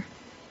deeper.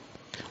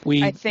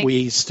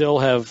 We still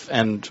have,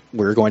 and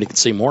we're going to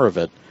see more of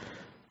it,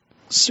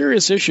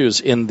 serious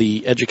issues in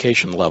the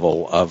education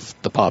level of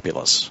the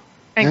populace.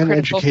 And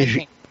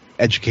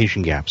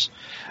education gaps.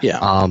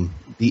 Yeah.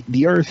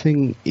 The other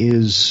thing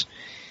is,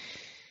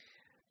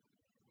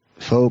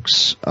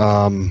 folks,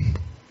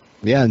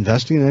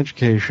 investing in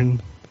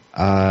education.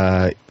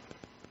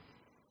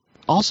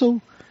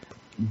 Also,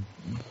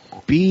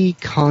 be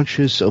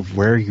conscious of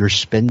where you're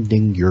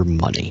spending your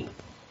money.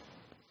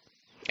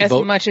 As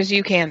much as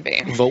you can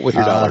be. Vote with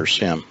your dollars,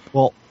 yeah.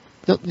 Well,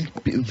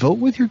 vote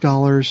with your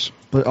dollars,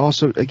 but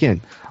also,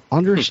 again,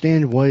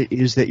 understand what it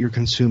is that you're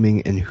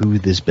consuming and who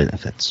this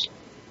benefits.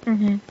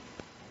 Mm-hmm.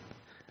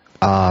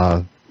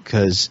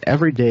 Because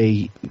every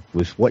day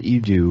with what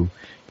you do,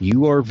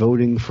 you are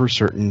voting for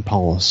certain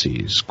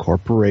policies.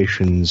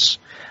 Corporations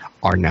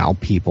are now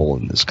people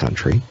in this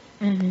country.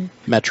 Mm-hmm.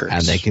 Metrics.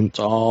 And they can, it's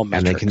all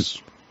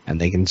metrics. And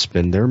they can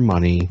spend their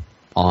money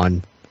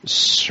on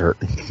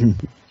certain,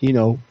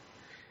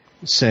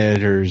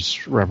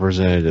 senators,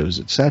 representatives,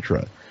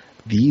 etc.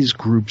 These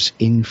groups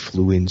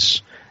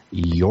influence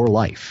your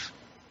life.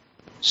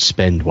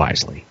 Spend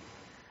wisely.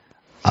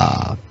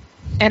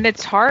 And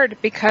it's hard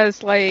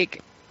because,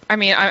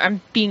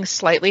 I'm being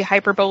slightly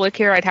hyperbolic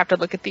here. I'd have to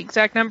look at the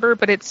exact number,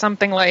 but it's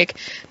something like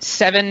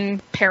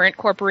 7 parent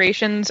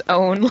corporations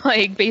own,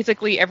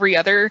 basically every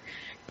other,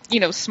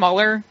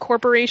 smaller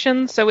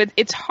corporation. So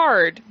it's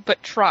hard,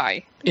 but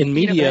try. In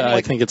media,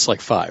 I think it's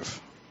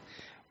 5.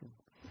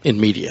 In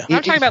media.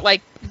 I'm talking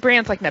about,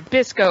 brands like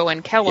Nabisco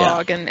and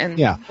Kellogg and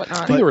whatnot.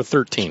 I think there were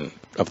 13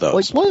 of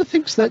those. One of the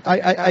things that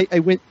I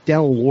went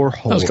down a lore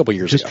hole. That was a couple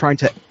years just ago. Trying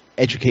to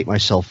educate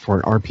myself for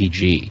an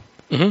RPG.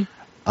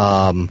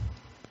 Mm-hmm.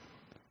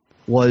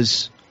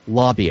 Was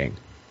lobbying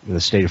in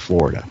the state of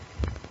Florida.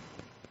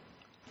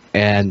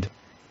 And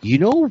you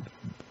know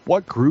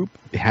what group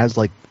has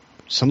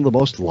some of the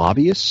most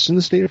lobbyists in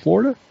the state of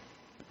Florida?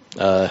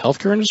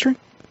 Healthcare industry?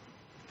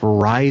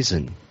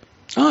 Verizon.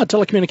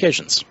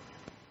 Telecommunications.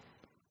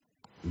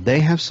 They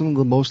have some of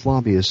the most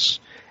lobbyists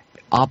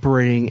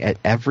operating at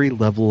every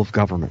level of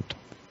government.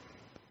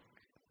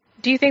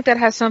 Do you think that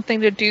has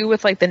something to do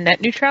with the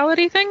net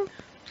neutrality thing?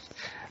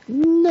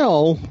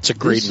 No. It's a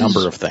great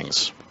number of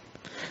things.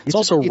 It's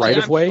also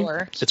right-of-way.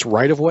 Sure. It's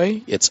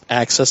right-of-way. It's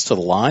access to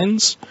the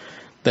lines.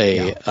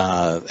 They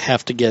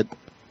have to get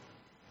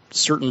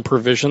certain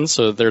provisions,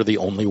 so they're the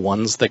only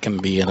ones that can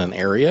be in an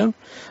area,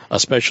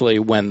 especially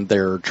when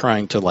they're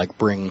trying to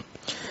bring...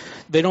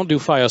 They don't do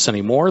Fios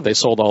anymore. They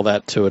sold all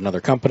that to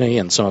another company,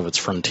 and some of it's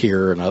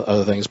Frontier and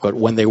other things. But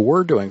when they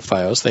were doing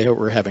Fios, they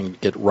were having to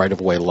get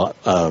right-of-way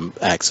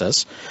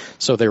access,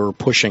 so they were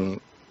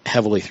pushing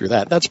heavily through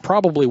that. That's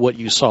probably what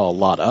you saw a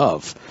lot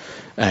of,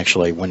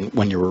 actually,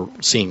 when you were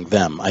seeing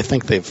them. I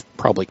think they've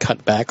probably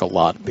cut back a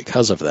lot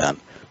because of that,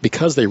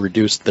 because they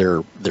reduced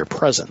their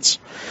presence.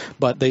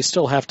 But they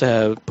still have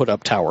to put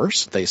up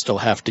towers. They still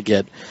have to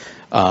get...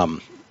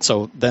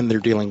 So then they're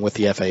dealing with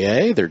the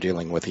FAA, they're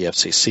dealing with the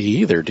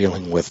FCC, they're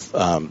dealing with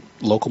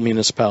local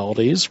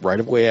municipalities,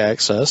 right-of-way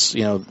access,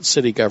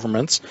 city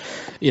governments.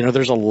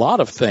 There's a lot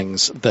of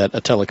things that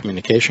a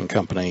telecommunication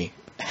company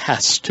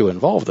has to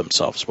involve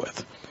themselves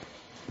with.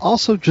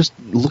 Also, just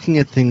looking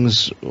at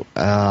things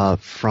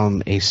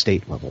from a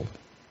state level.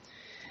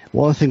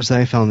 One of the things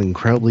that I found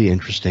incredibly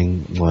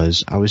interesting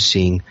was I was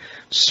seeing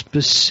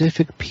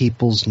specific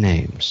people's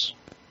names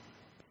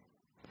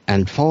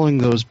and following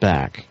those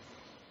back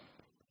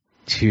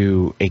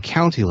to a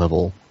county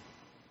level.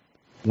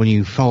 When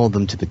you follow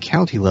them to the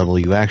county level,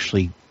 you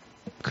actually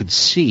could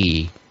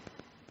see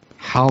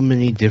how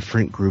many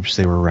different groups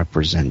they were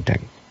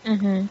representing.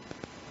 Mm-hmm.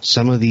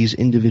 Some of these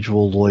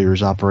individual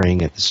lawyers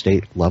operating at the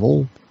state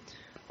level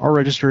are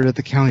registered at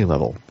the county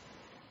level.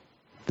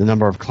 The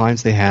number of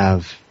clients they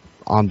have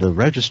on the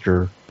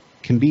register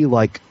can be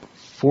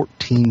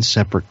 14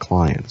 separate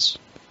clients.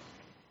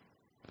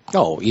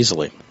 Oh,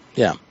 easily.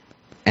 Yeah.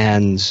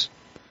 And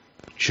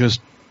just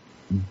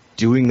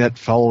doing that,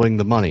 following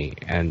the money,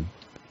 and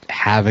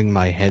having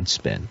my head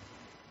spin.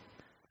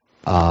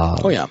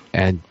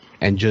 And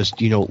just,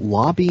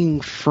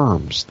 lobbying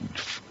firms.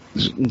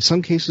 In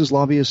some cases,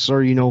 lobbyists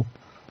are,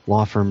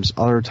 law firms.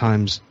 Other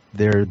times,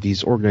 they're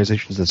these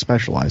organizations that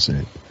specialize in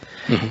it.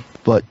 Mm-hmm.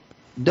 But,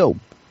 no,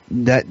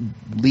 that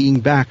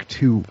leading back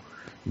to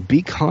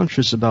be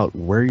conscious about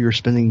where you're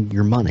spending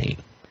your money,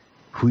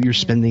 who you're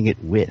spending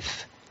it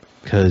with,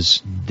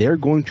 because they're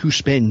going to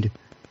spend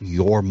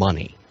your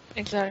money.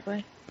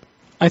 Exactly.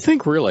 I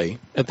think really,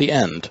 at the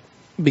end,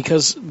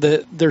 because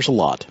there's a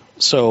lot.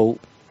 So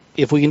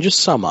if we can just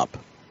sum up,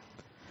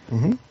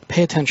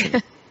 pay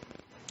attention.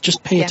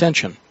 Just pay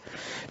attention.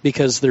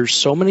 Because there's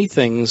so many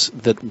things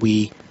that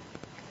we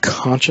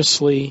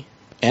consciously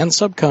and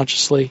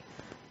subconsciously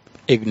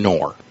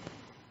ignore.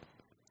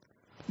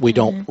 We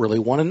don't really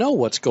want to know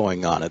what's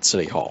going on at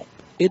City Hall.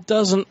 It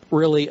doesn't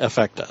really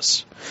affect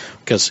us.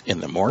 Because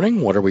in the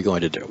morning, what are we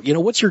going to do?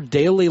 What's your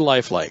daily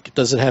life like?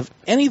 Does it have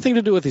anything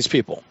to do with these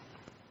people?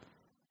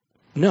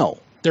 No.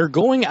 They're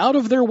going out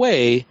of their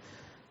way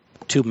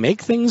to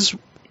make things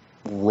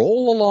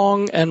roll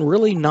along and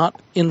really not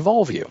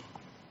involve you.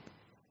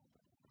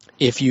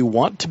 If you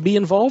want to be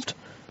involved,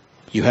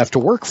 you have to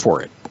work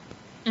for it.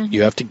 Mm-hmm.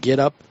 You have to get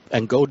up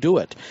and go do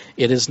it.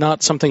 It is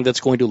not something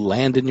that's going to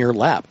land in your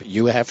lap.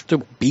 You have to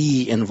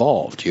be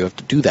involved. You have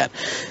to do that.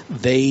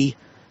 They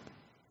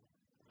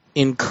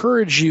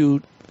encourage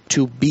you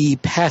to be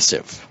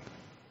passive,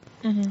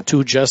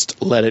 to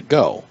just let it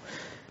go.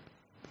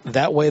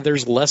 That way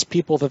there's less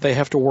people that they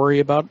have to worry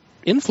about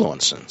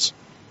influences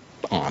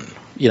on.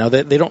 They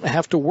don't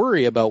have to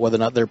worry about whether or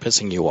not they're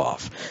pissing you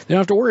off. They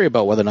don't have to worry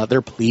about whether or not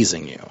they're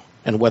pleasing you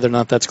and whether or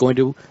not that's going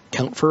to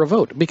count for a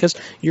vote, because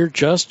you're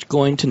just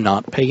going to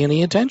not pay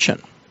any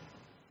attention.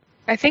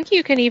 I think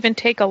you can even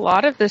take a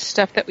lot of this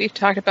stuff that we've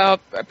talked about,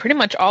 pretty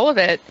much all of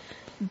it,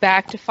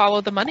 back to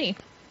follow the money.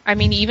 I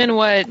mean, even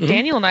what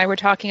Daniel and I were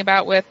talking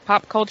about with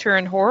pop culture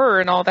and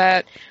horror and all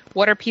that,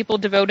 what are people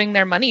devoting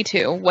their money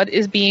to? What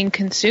is being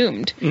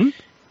consumed?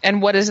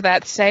 And what does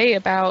that say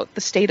about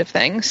the state of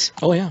things?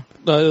 Oh, yeah.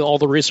 All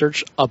the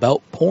research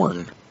about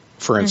porn,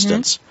 for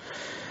instance.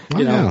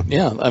 You know,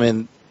 I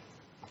mean,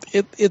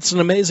 it's an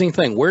amazing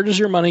thing. Where does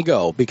your money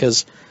go?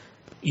 Because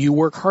you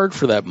work hard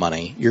for that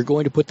money. You're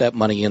going to put that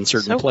money in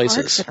certain places.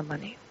 Hard for the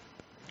money.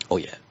 Oh,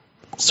 yeah.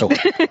 So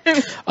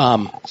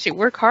she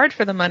work hard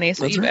for the money,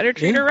 so you better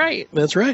treat her right. That's right.